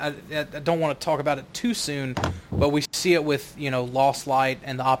 I don't want to talk about it too soon, but we see it with Lost Light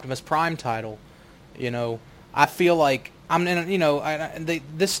and the Optimus Prime title. I feel like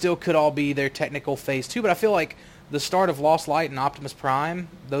this still could all be their technical phase 2, but I feel like the start of Lost Light and Optimus Prime,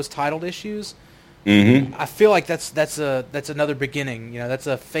 those titled issues. Mm-hmm. I feel like that's another beginning. That's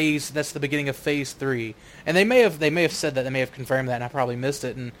a phase. That's the beginning of phase 3. And they may have said that. They may have confirmed that, and I probably missed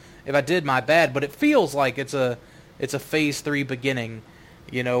it. And if I did, my bad. But it feels like it's a phase 3 beginning.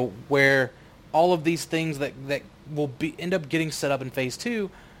 Where all of these things that will end up getting set up in phase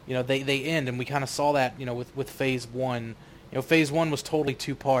 2, they end, and we kind of saw that with phase 1. Phase 1 was totally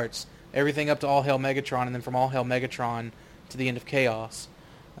 2 parts. Everything up to All Hail Megatron, and then from All Hail Megatron to the end of Chaos.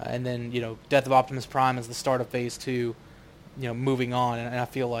 And then, Death of Optimus Prime is the start of Phase 2, moving on. And I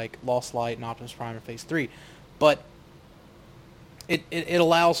feel like Lost Light and Optimus Prime are Phase 3. But it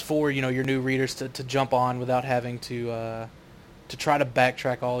allows for, your new readers to jump on without having to try to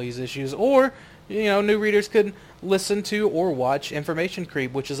backtrack all these issues. Or, new readers could listen to or watch Information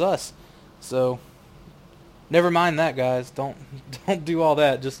Creep, which is us. So, never mind that, guys. Don't do all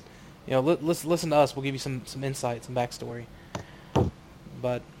that. Just, listen to us. We'll give you some insight, some backstory.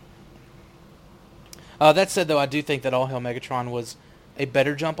 But that said, though, I do think that All Hail Megatron was a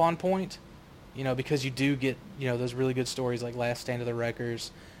better jump-on point, because you do get, those really good stories like Last Stand of the Wreckers,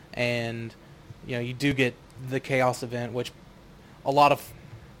 and, you do get the Chaos event, which a lot of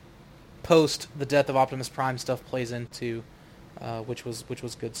post the Death of Optimus Prime stuff plays into, which was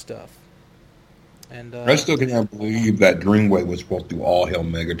good stuff. And I still can't believe that Dreamwave was supposed to do All Hail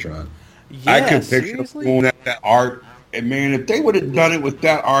Megatron. Yeah, I could picture doing that art. And man, if they would have done it with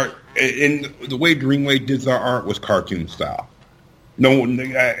that art, and the way Dreamwave did their art was cartoon style. No,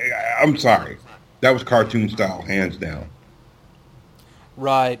 I'm sorry, that was cartoon style, hands down.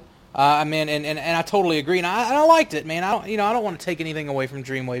 Right. I mean, and I totally agree, and I liked it, man. I don't want to take anything away from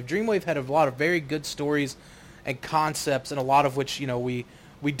Dreamwave. Dreamwave had a lot of very good stories and concepts, and a lot of which we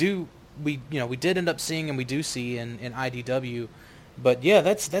did end up seeing and we do see in IDW. But yeah,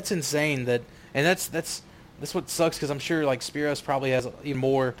 that's insane. That's what sucks, because I'm sure like Spiros probably has even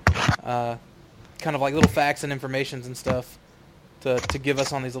more kind of like little facts and informations and stuff to give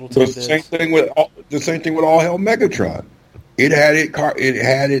us on these little tidbits. The same thing with All Hail Megatron. It had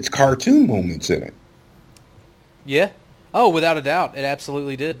its cartoon moments in it. Yeah. Oh, without a doubt, it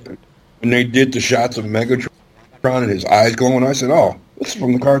absolutely did. When they did the shots of Megatron and his eyes glowing, I said, "Oh, this is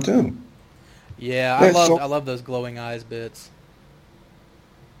from the cartoon." Yeah, I love those glowing eyes bits.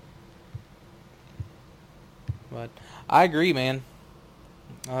 But I agree, man.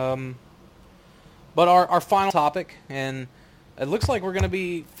 But our final topic, and it looks like we're going to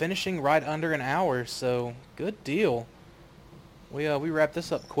be finishing right under an hour, so good deal. We wrap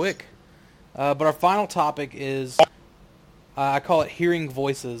this up quick. But our final topic is, I call it hearing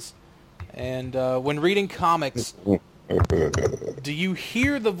voices. And when reading comics, do you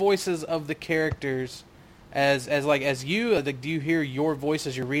hear the voices of the characters as you? Do you hear your voice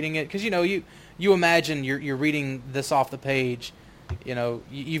as you're reading it? Because you imagine you're reading this off the page.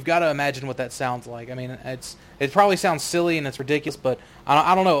 You've got to imagine what that sounds like. I mean, it probably sounds silly and it's ridiculous, but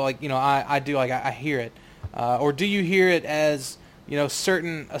I don't know. Like I do. Like I hear it. Or do you hear it as a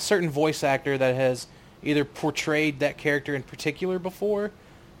certain voice actor that has either portrayed that character in particular before,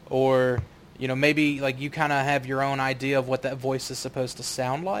 or maybe like you kind of have your own idea of what that voice is supposed to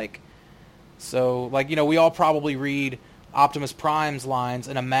sound like. So like we all probably read Optimus Prime's lines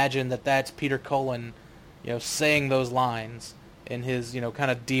and imagine that that's Peter Cullen, saying those lines in his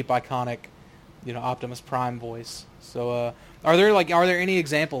kind of deep iconic Optimus Prime voice. So are there any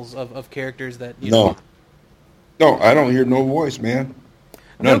examples of characters that No, I don't hear no voice, man.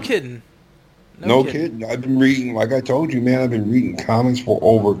 No kidding. No kidding. I've been reading, like I told you, man, I've been reading comics for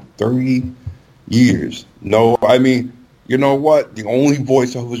over 30 years. No, I mean, you know what? The only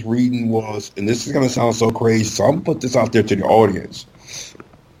voice I was reading was, and this is going to sound so crazy, so I'm going to put this out there to the audience,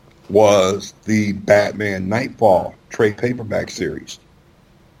 was the Batman Nightfall trade paperback series.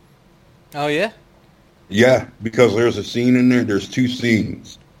 Oh, yeah? Yeah, because there's a scene in there, there's 2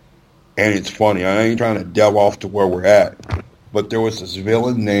 scenes, and it's funny. I ain't trying to delve off to where we're at, but there was this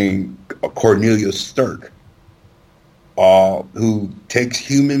villain named Cornelius Stirk. who takes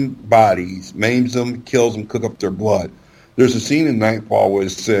human bodies, maims them, kills them, cook up their blood. There's a scene in Nightfall where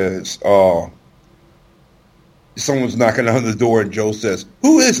it says, someone's knocking on the door and Joe says,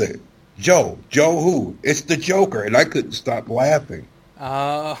 "Who is it?" "Joe." "Joe who?" "It's the Joker." And I couldn't stop laughing.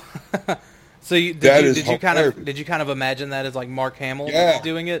 So did you kind of imagine that as like Mark Hamill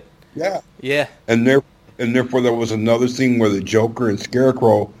doing it? Yeah. Yeah. And therefore there was another scene where the Joker and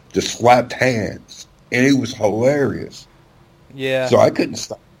Scarecrow just slapped hands. And it was hilarious. Yeah. So I couldn't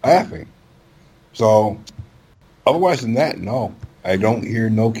stop laughing. So otherwise than that, no. I don't hear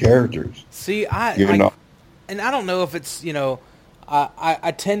no characters. See, and I don't know if it's,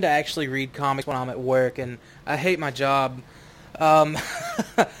 I tend to actually read comics when I'm at work, and I hate my job.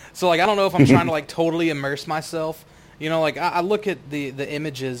 So, like, I don't know if I'm trying to, like, totally immerse myself. I look at the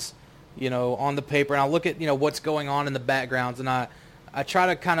images, on the paper, and I look at, what's going on in the backgrounds, and I try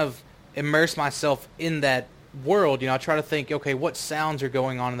to kind of immerse myself in that world. I try to think, okay, what sounds are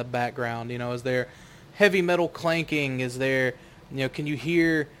going on in the background? Is there heavy metal clanking? Is there, can you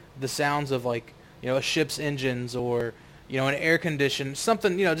hear the sounds of, like, a ship's engines or, an air condition,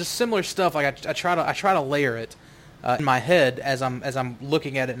 something, just similar stuff. Like I try to layer it in my head as I'm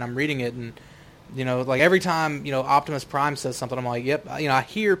looking at it and I'm reading it, and like every time Optimus Prime says something, I'm like, yep, I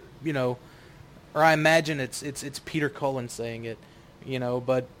hear, or I imagine it's Peter Cullen saying it,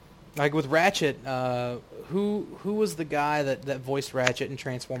 but like with Ratchet, who was the guy that voiced Ratchet in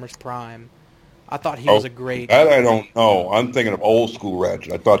Transformers Prime? I thought he was a great... That I don't know. I'm thinking of old school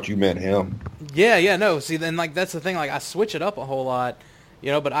Ratchet. I thought you meant him. Yeah, no. See, then like that's the thing. Like I switch it up a whole lot,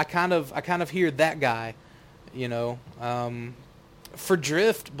 but I kind of hear that guy, For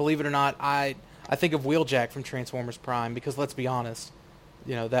Drift, believe it or not, I think of Wheeljack from Transformers Prime because let's be honest,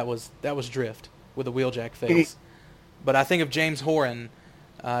 that was Drift with a Wheeljack face. But I think of James Horan,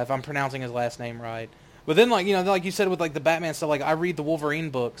 if I'm pronouncing his last name right. But then like like you said with like the Batman stuff, like I read the Wolverine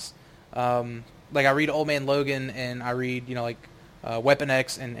books. Like I read Old Man Logan and I read Weapon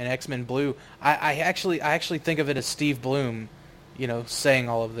X and X-Men Blue. I actually think of it as Steve Bloom, saying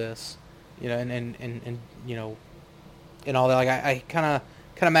all of this, and all that. Like I kind of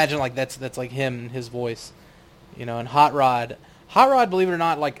imagine like that's like him and his voice, and Hot Rod, believe it or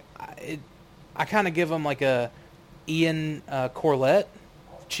not, like I kind of give him like a Ian Corlett,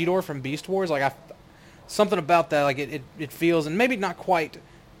 Cheetor from Beast Wars. Like something about that, like it feels, and maybe not quite,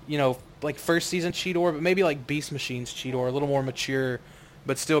 like first season Cheetor, but maybe like Beast Machine's Cheetor, a little more mature,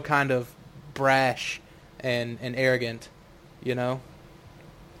 but still kind of brash and arrogant,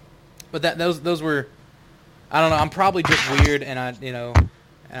 But those were, I don't know. I'm probably just weird, and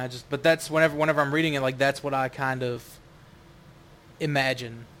but that's whenever I'm reading it, like that's what I kind of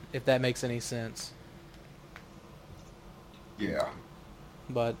imagine, if that makes any sense. Yeah.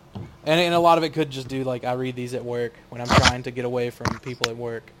 But and a lot of it could just do like I read these at work when I'm trying to get away from people at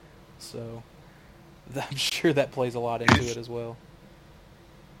work. So I'm sure that plays a lot into it as well.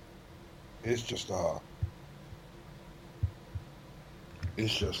 It's just that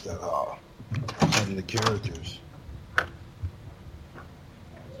some of the characters.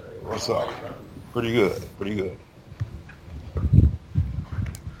 What's up? Pretty good.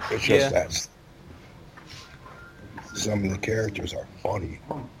 It's just that some of the characters are funny.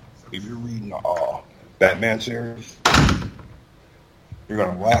 If you're reading the Batman series, you're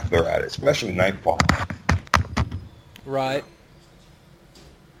going to laugh there at it, especially Nightfall. Right.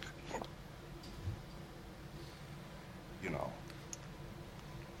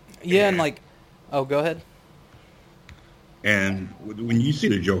 Yeah, and like... Oh, go ahead. And when you see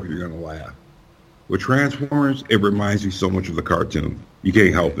the Joker, you're going to laugh. With Transformers, it reminds you so much of the cartoon. You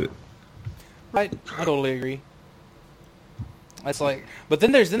can't help it. Right. I totally agree. That's like... But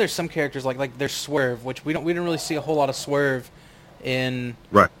then there's some characters, like there's Swerve, which we didn't really see a whole lot of Swerve in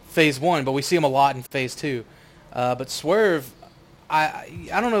Phase 1, but we see him a lot in Phase 2. But Swerve, I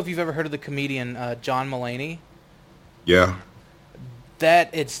don't know if you've ever heard of the comedian John Mulaney. Yeah.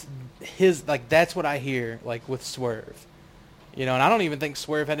 It's his, like that's what I hear like with Swerve. And I don't even think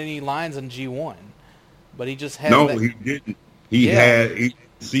Swerve had any lines in G1. But he just had he didn't. He had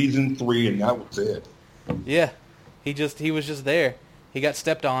season 3 and that was it. Yeah. He was just there. He got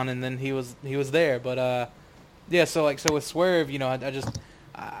stepped on and then he was there, but so with Swerve, and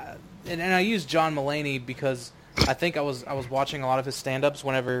I use John Mulaney because I think I was watching a lot of his stand-ups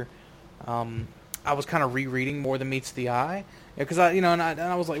whenever I was kind of rereading More Than Meets the Eye, because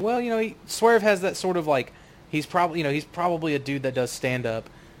I was like, well, Swerve has that sort of like he's probably a dude that does stand-up.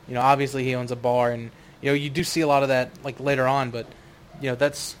 Obviously he owns a bar, and you do see a lot of that like later on, but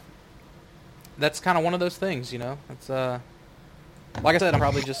that's kind of one of those things. It's like I said, I'm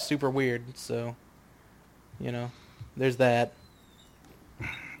probably just super weird, so there's that.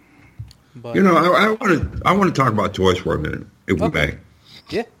 But You know, I want to talk about toys for a minute, if we may.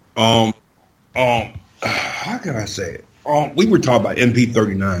 Yeah. How can I say it? We were talking about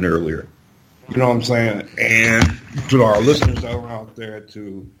MP39 earlier. You know what I'm saying? And to our listeners that are out there,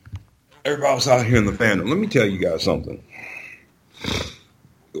 to everybody else out here in the fandom, let me tell you guys something.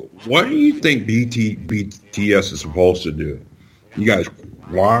 What do you think BTS is supposed to do? You guys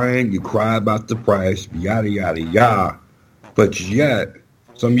whine, you cry about the price, yada, yada, yada. But yet,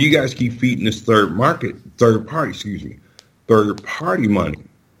 some of you guys keep feeding this third party money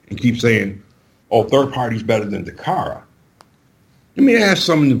and keep saying, oh, third party's better than Takara. Let me ask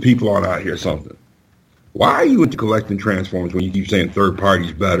some of the people on out here something. Why are you into collecting Transformers when you keep saying third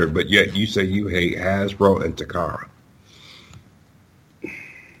party's better, but yet you say you hate Hasbro and Takara?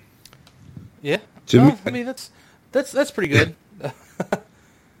 Yeah. To me, I mean, that's pretty good.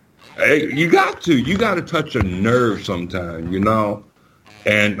 Hey, you got to touch a nerve sometime, you know?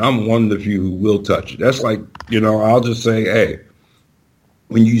 And I'm one of the few who will touch it. That's like, you know, I'll just say, hey,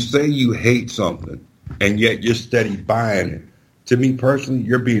 when you say you hate something and yet you're steady buying it, to me personally,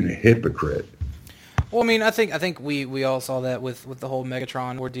 you're being a hypocrite. Well, I mean, I think we all saw that with the whole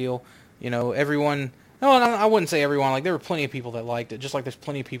Megatron ordeal. You know, everyone. No, I wouldn't say everyone. Like, there were plenty of people that liked it, just like there's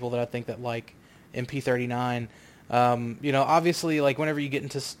plenty of people that I think that like MP39. You know, obviously, like whenever you get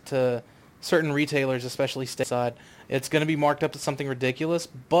into certain retailers, especially stateside, it's going to be marked up to something ridiculous.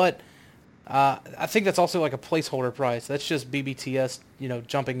 But I think that's also like a placeholder price. That's just BBTS, you know,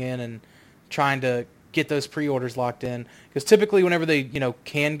 jumping in and trying to get those pre-orders locked in. Because typically, whenever they, you know,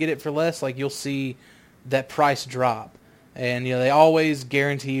 can get it for less, like you'll see that price drop, and you know they always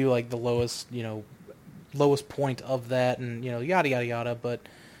guarantee you like the lowest point of that, and you know yada yada yada. But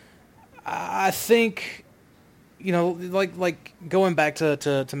I think, you know, like going back to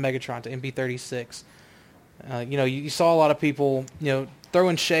Megatron, to MP36, you know, you saw a lot of people, you know,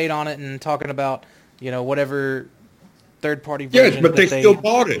 throwing shade on it and talking about, you know, whatever third party version. Yes, but they still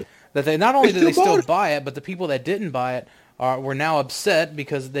bought it. That they not only did they still buy it, but the people that didn't buy it were now upset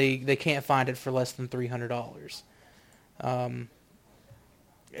because they can't find it for less than $300.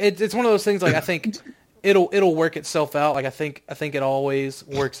 It's one of those things. Like, I think it'll work itself out. Like I think it always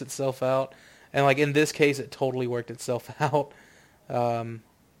works itself out, and like in this case, it totally worked itself out. I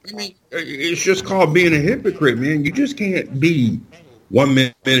mean, it's just called being a hypocrite, man. You just can't be 1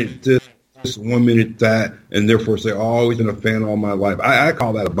 minute this, 1 minute that, and therefore say, "Oh, I've always been a fan all my life." I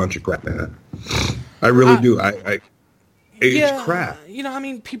call that a bunch of crap, man. I really do. It's crap. You know, I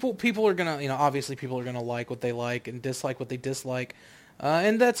mean, people are gonna, you know, obviously people are gonna like what they like and dislike what they dislike,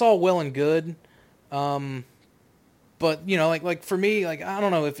 and that's all well and good. But you know, like for me, like I don't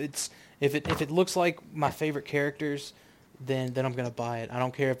know if it looks like my favorite characters, then I'm gonna buy it. I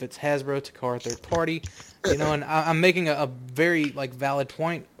don't care if it's Hasbro, Takara, third party, you know. And I'm making a very like valid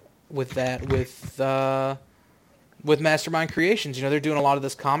point with that with Mastermind Creations. You know, they're doing a lot of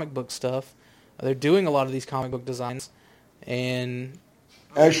this comic book stuff. They're doing a lot of these comic book designs. And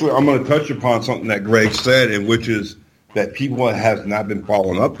actually, I'm going to touch upon something that Greg said, and which is that people have not been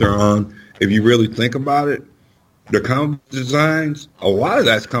following up there on. If you really think about it, the comic designs, a lot of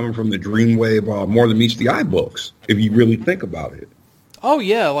that's coming from the Dreamwave More Than Meets the Eye books, if you really think about it. Oh,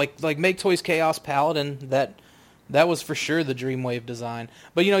 yeah, like Make Toys Chaos Paladin, that was for sure the Dreamwave design.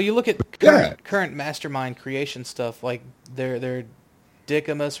 But, you know, you look at current Mastermind Creation stuff, like their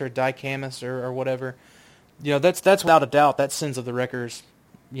Dicamus or Dicamus or whatever. You know, that's without a doubt, that's Sins of the Wreckers,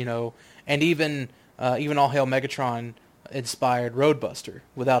 you know, and even All Hail Megatron inspired Roadbuster,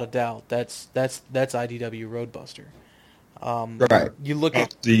 without a doubt. That's IDW Roadbuster. Right. You look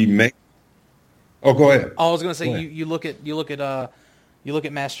at Oh, go ahead. I was going to say you look at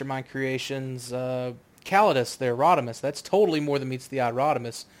Mastermind Creations, Calidus there, Rodimus. That's totally More Than Meets the Eye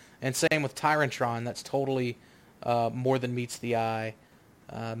Rodimus, and same with Tyrantron. That's totally More Than Meets the Eye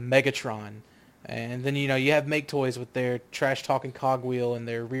Megatron. And then, you know, you have Make Toys with their trash-talking cogwheel and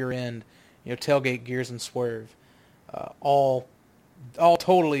their rear end, you know, tailgate gears and swerve. All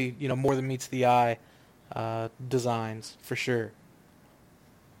totally, you know, More Than Meets the Eye designs, for sure.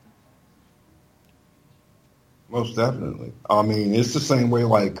 Most definitely. I mean, it's the same way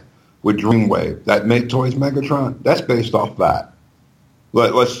like with Dreamwave. That Make Toys Megatron, that's based off that.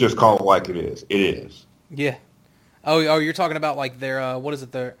 Let's just call it like it is. It is. Yeah. Oh, you're talking about like their, what is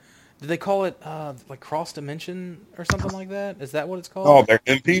it, did they call it like Cross Dimension or something like that? Is that what it's called? Oh, their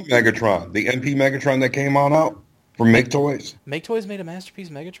MP Megatron. The MP Megatron that came on out from Make Toys. Make Toys made a Masterpiece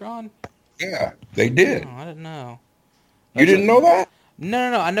Megatron? Yeah, they did. Oh, I didn't know. You didn't know that?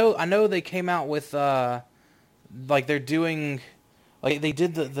 No. I know they came out with like they're doing, like they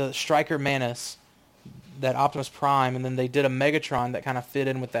did the Stryker Manus that Optimus Prime, and then they did a Megatron that kind of fit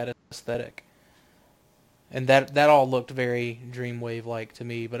in with that aesthetic. And that all looked very Dreamwave-like to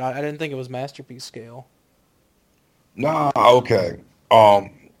me, but I didn't think it was Masterpiece scale. Nah, okay.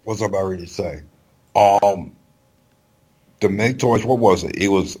 What's I about ready to say? The Make Toys, what was it? It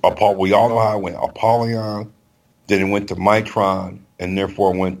was we all know how it went. Apollyon, then it went to Mitron, and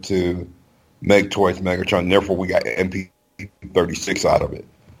therefore went to Make Toys Megatron. Therefore, we got MP36 out of it.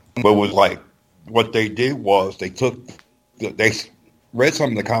 But it was like, what they did was they read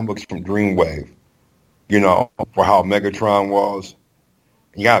some of the comic books from Dreamwave, for how Megatron was.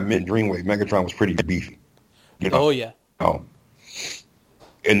 You got to admit, Dreamwave, Megatron was pretty beefy. Oh, yeah.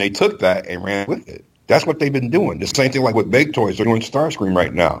 And they took that and ran with it. That's what they've been doing. The same thing like with Big Toys. They're doing Starscream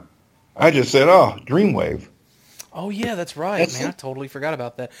right now. I just said, Dreamwave. Oh, yeah, that's right, man. I totally forgot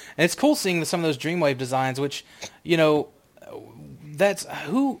about that. And it's cool seeing some of those Dreamwave designs, which, that's...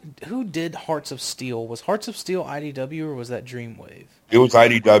 Who did Hearts of Steel? Was Hearts of Steel IDW or was that Dreamwave? It was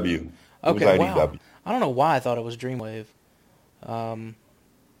IDW. Okay, wow. I don't know why I thought it was Dreamwave.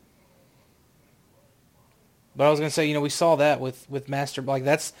 But I was gonna say, we saw that with Master, like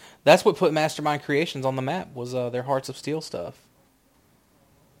that's what put Mastermind Creations on the map was their Hearts of Steel stuff.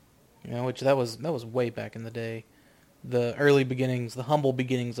 Which that was way back in the day, the early beginnings, the humble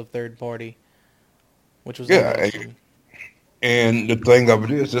beginnings of Third Party, which was awesome. And the thing of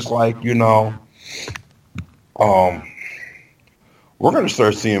it is, it's like we're gonna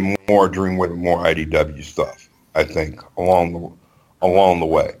start seeing more Dreamwave and more IDW stuff. I think along the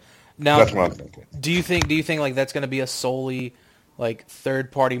way. Now, that's what I'm thinking. Do you think like that's going to be a solely like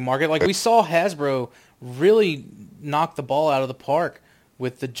third party market? Like we saw Hasbro really knock the ball out of the park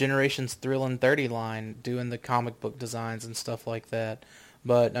with the Generations Thrill 30 line, doing the comic book designs and stuff like that.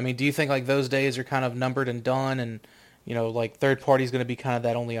 But I mean, do you think like those days are kind of numbered and done, and like third party is going to be kind of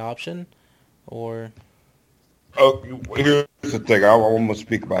that only option, or? Here's the thing. I want to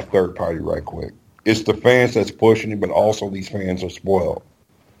speak about third party right quick. It's the fans that's pushing it, but also these fans are spoiled.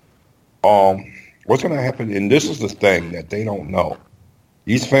 What's going to happen, and this is the thing that they don't know.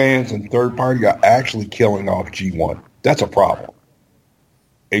 These fans and third party are actually killing off G1. That's a problem.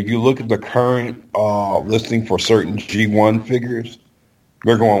 If you look at the current listing for certain G1 figures,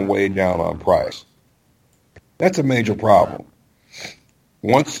 they're going way down on price. That's a major problem.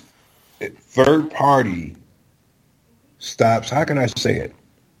 Once third party stops, how can I say it?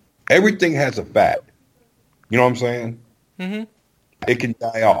 Everything has a fat. You know what I'm saying? Mm-hmm. It can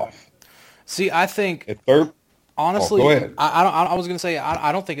die off. See, I think honestly, go ahead. I was going to say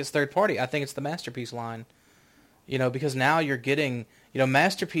I don't think it's third party. I think it's the Masterpiece line. Because now you're getting,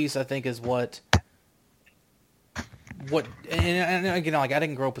 Masterpiece. I think is what, and again, like I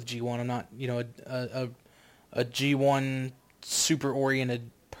didn't grow up with G1. I'm not, a G1 super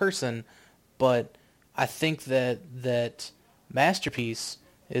oriented person, but I think that Masterpiece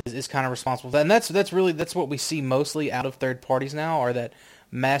is kind of responsible for that, and that's what we see mostly out of third parties now, are that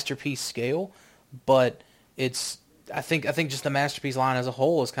Masterpiece scale. But I think just the Masterpiece line as a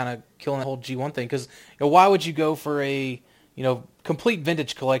whole is kind of killing the whole G1 thing, because why would you go for a complete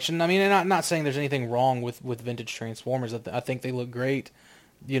vintage collection? I mean, and I'm not saying there's anything wrong with vintage Transformers. I think they look great,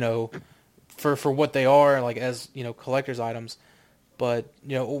 for what they are, like as collector's items. But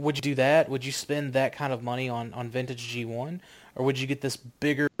would you do that? Would you spend that kind of money on vintage G1, or would you get this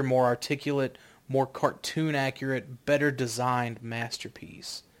bigger, more articulate, more cartoon accurate, better designed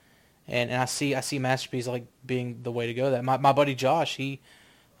Masterpiece? And I see Masterpiece like being the way to go. That my buddy Josh,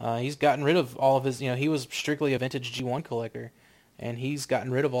 he's gotten rid of all of his, he was strictly a vintage G1 collector, and he's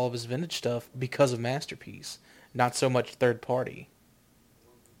gotten rid of all of his vintage stuff because of Masterpiece, not so much third party.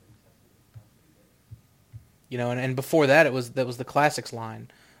 And before that that was the Classics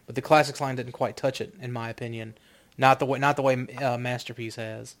line, but the Classics line didn't quite touch it, in my opinion. Not the way Masterpiece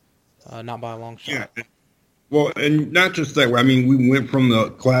has, not by a long shot. Yeah. Well, and not just that way. I mean, we went from the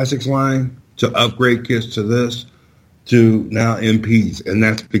Classics line to upgrade kits to this to now MPs, and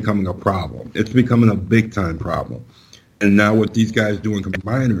that's becoming a problem. It's becoming a big time problem. And now with these guys doing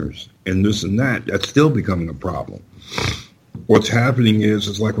combiners and this and that, that's still becoming a problem. What's happening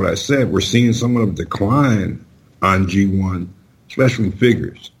is like what I said, we're seeing somewhat of a decline on G1, especially in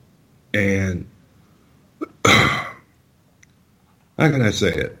figures. And how can I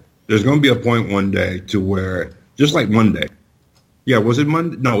say it? There's going to be a point one day to where, just like Monday. Yeah, was it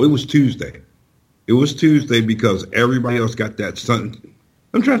Monday? No, it was Tuesday. It was Tuesday because everybody else got that Sun.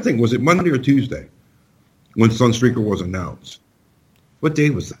 I'm trying to think, was it Monday or Tuesday when Sunstreaker was announced? What day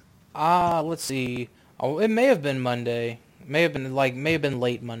was that? Let's see. Oh, it may have been Monday. May have been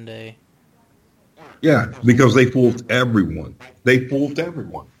late Monday. Yeah, because they fooled everyone. They fooled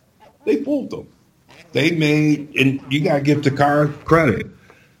them. They made, and you got to give Takara credit.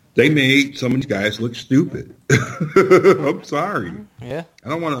 They made some of these guys look stupid. I'm sorry. Yeah. I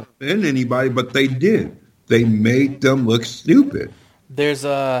don't want to offend anybody, but they did. They made them look stupid. There's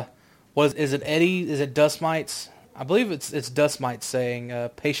is it Eddie? Is it Dust Mites? I believe it's Dust Mites saying,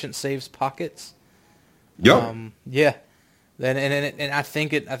 "Patient saves pockets." Yep. Yeah. And I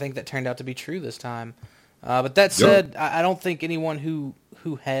think that turned out to be true this time. But that said, I don't think anyone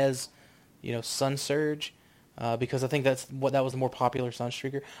who has, Sun Surge, because I think that was the more popular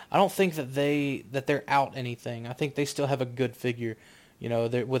Sunstreaker. I don't think that they're out anything. I think they still have a good figure,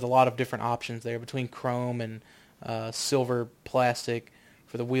 with a lot of different options there between chrome and silver plastic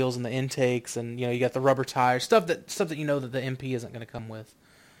for the wheels and the intakes, and you got the rubber tires, stuff that that the MP isn't going to come with.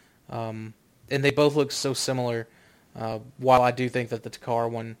 And they both look so similar. While I do think that the Takara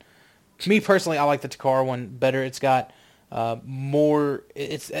one, me personally, I like the Takara one better. It's got more.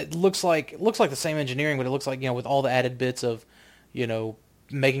 It looks like the same engineering, but it looks like with all the added bits of,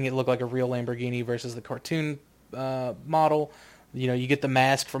 making it look like a real Lamborghini versus the cartoon model. You get the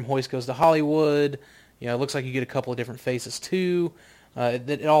mask from Hoist Goes to Hollywood. It looks like you get a couple of different faces too.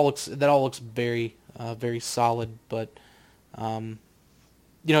 That all looks very very solid, but.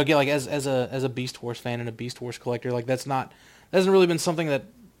 Again, like as a Beast Wars fan and a Beast Wars collector, like that hasn't really been something that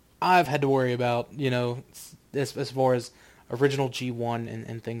I've had to worry about, as far as original G1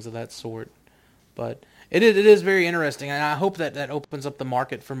 and things of that sort. But it is very interesting, and I hope that opens up the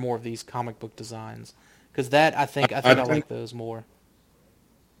market for more of these comic book designs, because I think I like those more.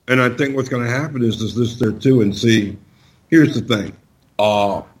 And I think what's going to happen is this there too, and see, here's the thing.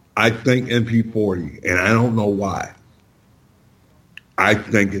 I think MP40, and I don't know why. I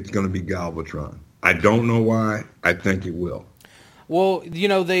think it's going to be Galvatron. I don't know why. I think it will. Well,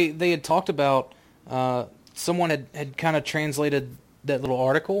 they had talked about, someone had kind of translated that little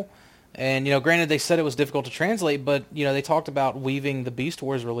article, and, granted they said it was difficult to translate, but, they talked about weaving the Beast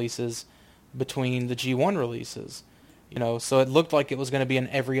Wars releases between the G1 releases, so it looked like it was going to be in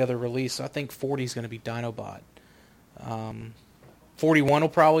every other release. So I think 40 is going to be Dinobot. 41 will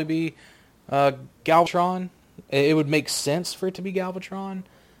probably be Galvatron. It would make sense for it to be Galvatron,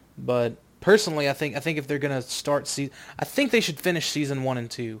 but personally, I think if they're gonna start I think they should finish season 1 and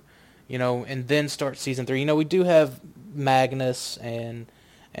 2, and then start season 3. We do have Magnus and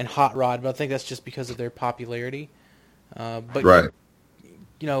Hot Rod, but I think that's just because of their popularity. But right,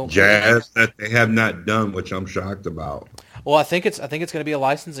 Jazz that they have not done, which I'm shocked about. Well, I think it's going to be a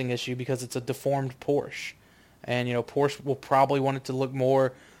licensing issue because it's a deformed Porsche, and Porsche will probably want it to look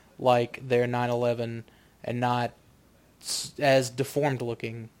more like their 911. And not as deformed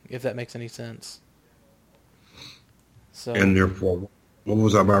looking, if that makes any sense. So, and therefore, what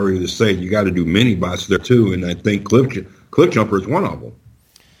was I about ready to say? You got to do mini bots there too, and I think Cliff Jumper is one of them.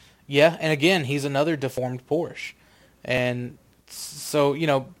 Yeah, and again, he's another deformed Porsche, and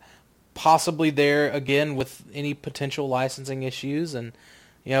so possibly there again with any potential licensing issues, and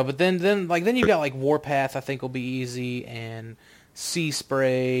but then you got like Warpath, I think will be easy, and Sea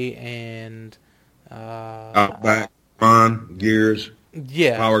Spray and. Outback, Ron, Gears,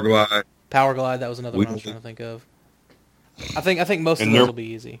 yeah, Power Glide. That was another one I was trying to think of. I think most of those will be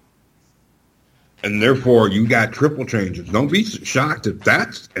easy. And therefore, you got triple changes. Don't be shocked if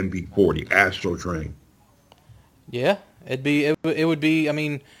that's MP40 Astro Train. Yeah, it would be. I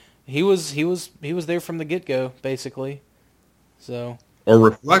mean, he was there from the get go, basically. So. Or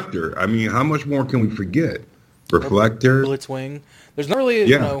Reflector. I mean, how much more can we forget? Reflector, Blitzwing. There's not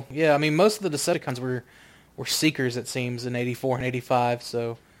really, I mean, most of the Decepticons were Seekers, it seems, in '84 and '85.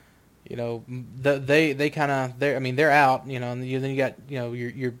 So, they kind of they're out. And then you got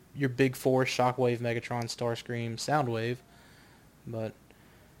your big four: Shockwave, Megatron, Starscream, Soundwave. But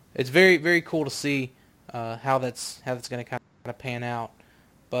it's very very cool to see how that's going to kind of pan out.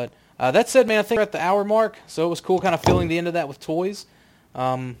 But that said, man, I think we're at the hour mark, so it was cool kind of filling the end of that with toys.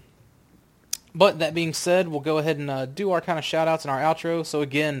 But that being said, we'll go ahead and do our kind of shout-outs and our outro. So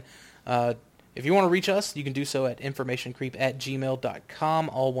again, if you want to reach us, you can do so at informationcreep@gmail.com,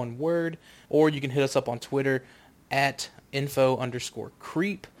 all one word, or you can hit us up on Twitter at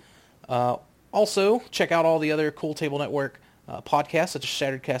 @info_creep. Also, check out all the other Cool Table Network podcasts, such as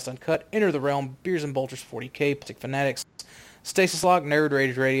Shattered Cast Uncut, Enter the Realm, Beers and Bolters 40K, Plastic Fanatics, Stasis Lock, Nerd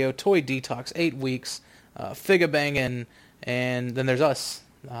Rage Radio, Toy Detox, 8 Weeks, Figa Bangin', and then there's us.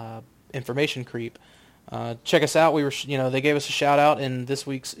 Information Creep. Check us out. They gave us a shout out in this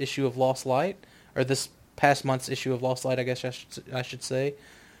week's issue of Lost Light, or this past month's issue of Lost Light, I guess I should say.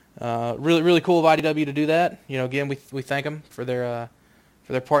 Really, really cool of IDW to do that. Again, we thank them for their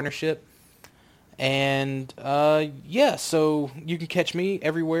partnership. And yeah, so you can catch me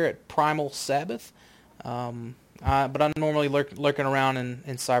everywhere at Primal Sabbath. But I'm normally lurking around in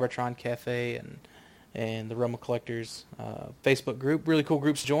Cybertron Cafe and the Realm of Collectors Facebook group. Really cool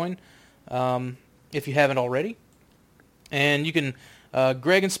groups to join if you haven't already. And you can,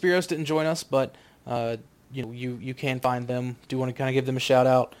 Greg and Spiros didn't join us, but you can find them. Do want to kind of give them a shout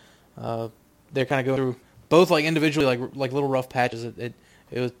out. They're kind of going through both like individually like little rough patches. It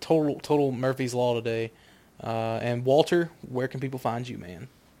was total Murphy's Law today. And Walter, where can people find you, man?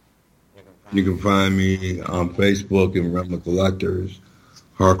 You can find me on Facebook and Realm of Collectors,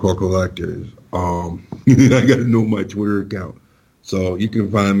 Hardcore Collectors. I got to know my Twitter account, so you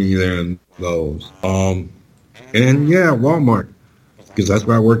can find me there in those. And yeah, Walmart, because that's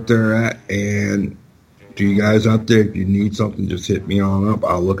where I work there at. And to you guys out there, if you need something, just hit me on up.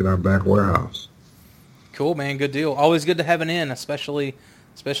 I'll look in our back warehouse. Cool, man. Good deal. Always good to have an in, especially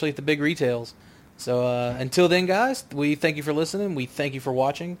at the big retails. So until then, guys, we thank you for listening. We thank you for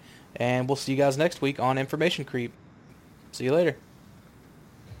watching. And we'll see you guys next week on Information Creep. See you later.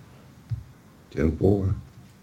 10-4.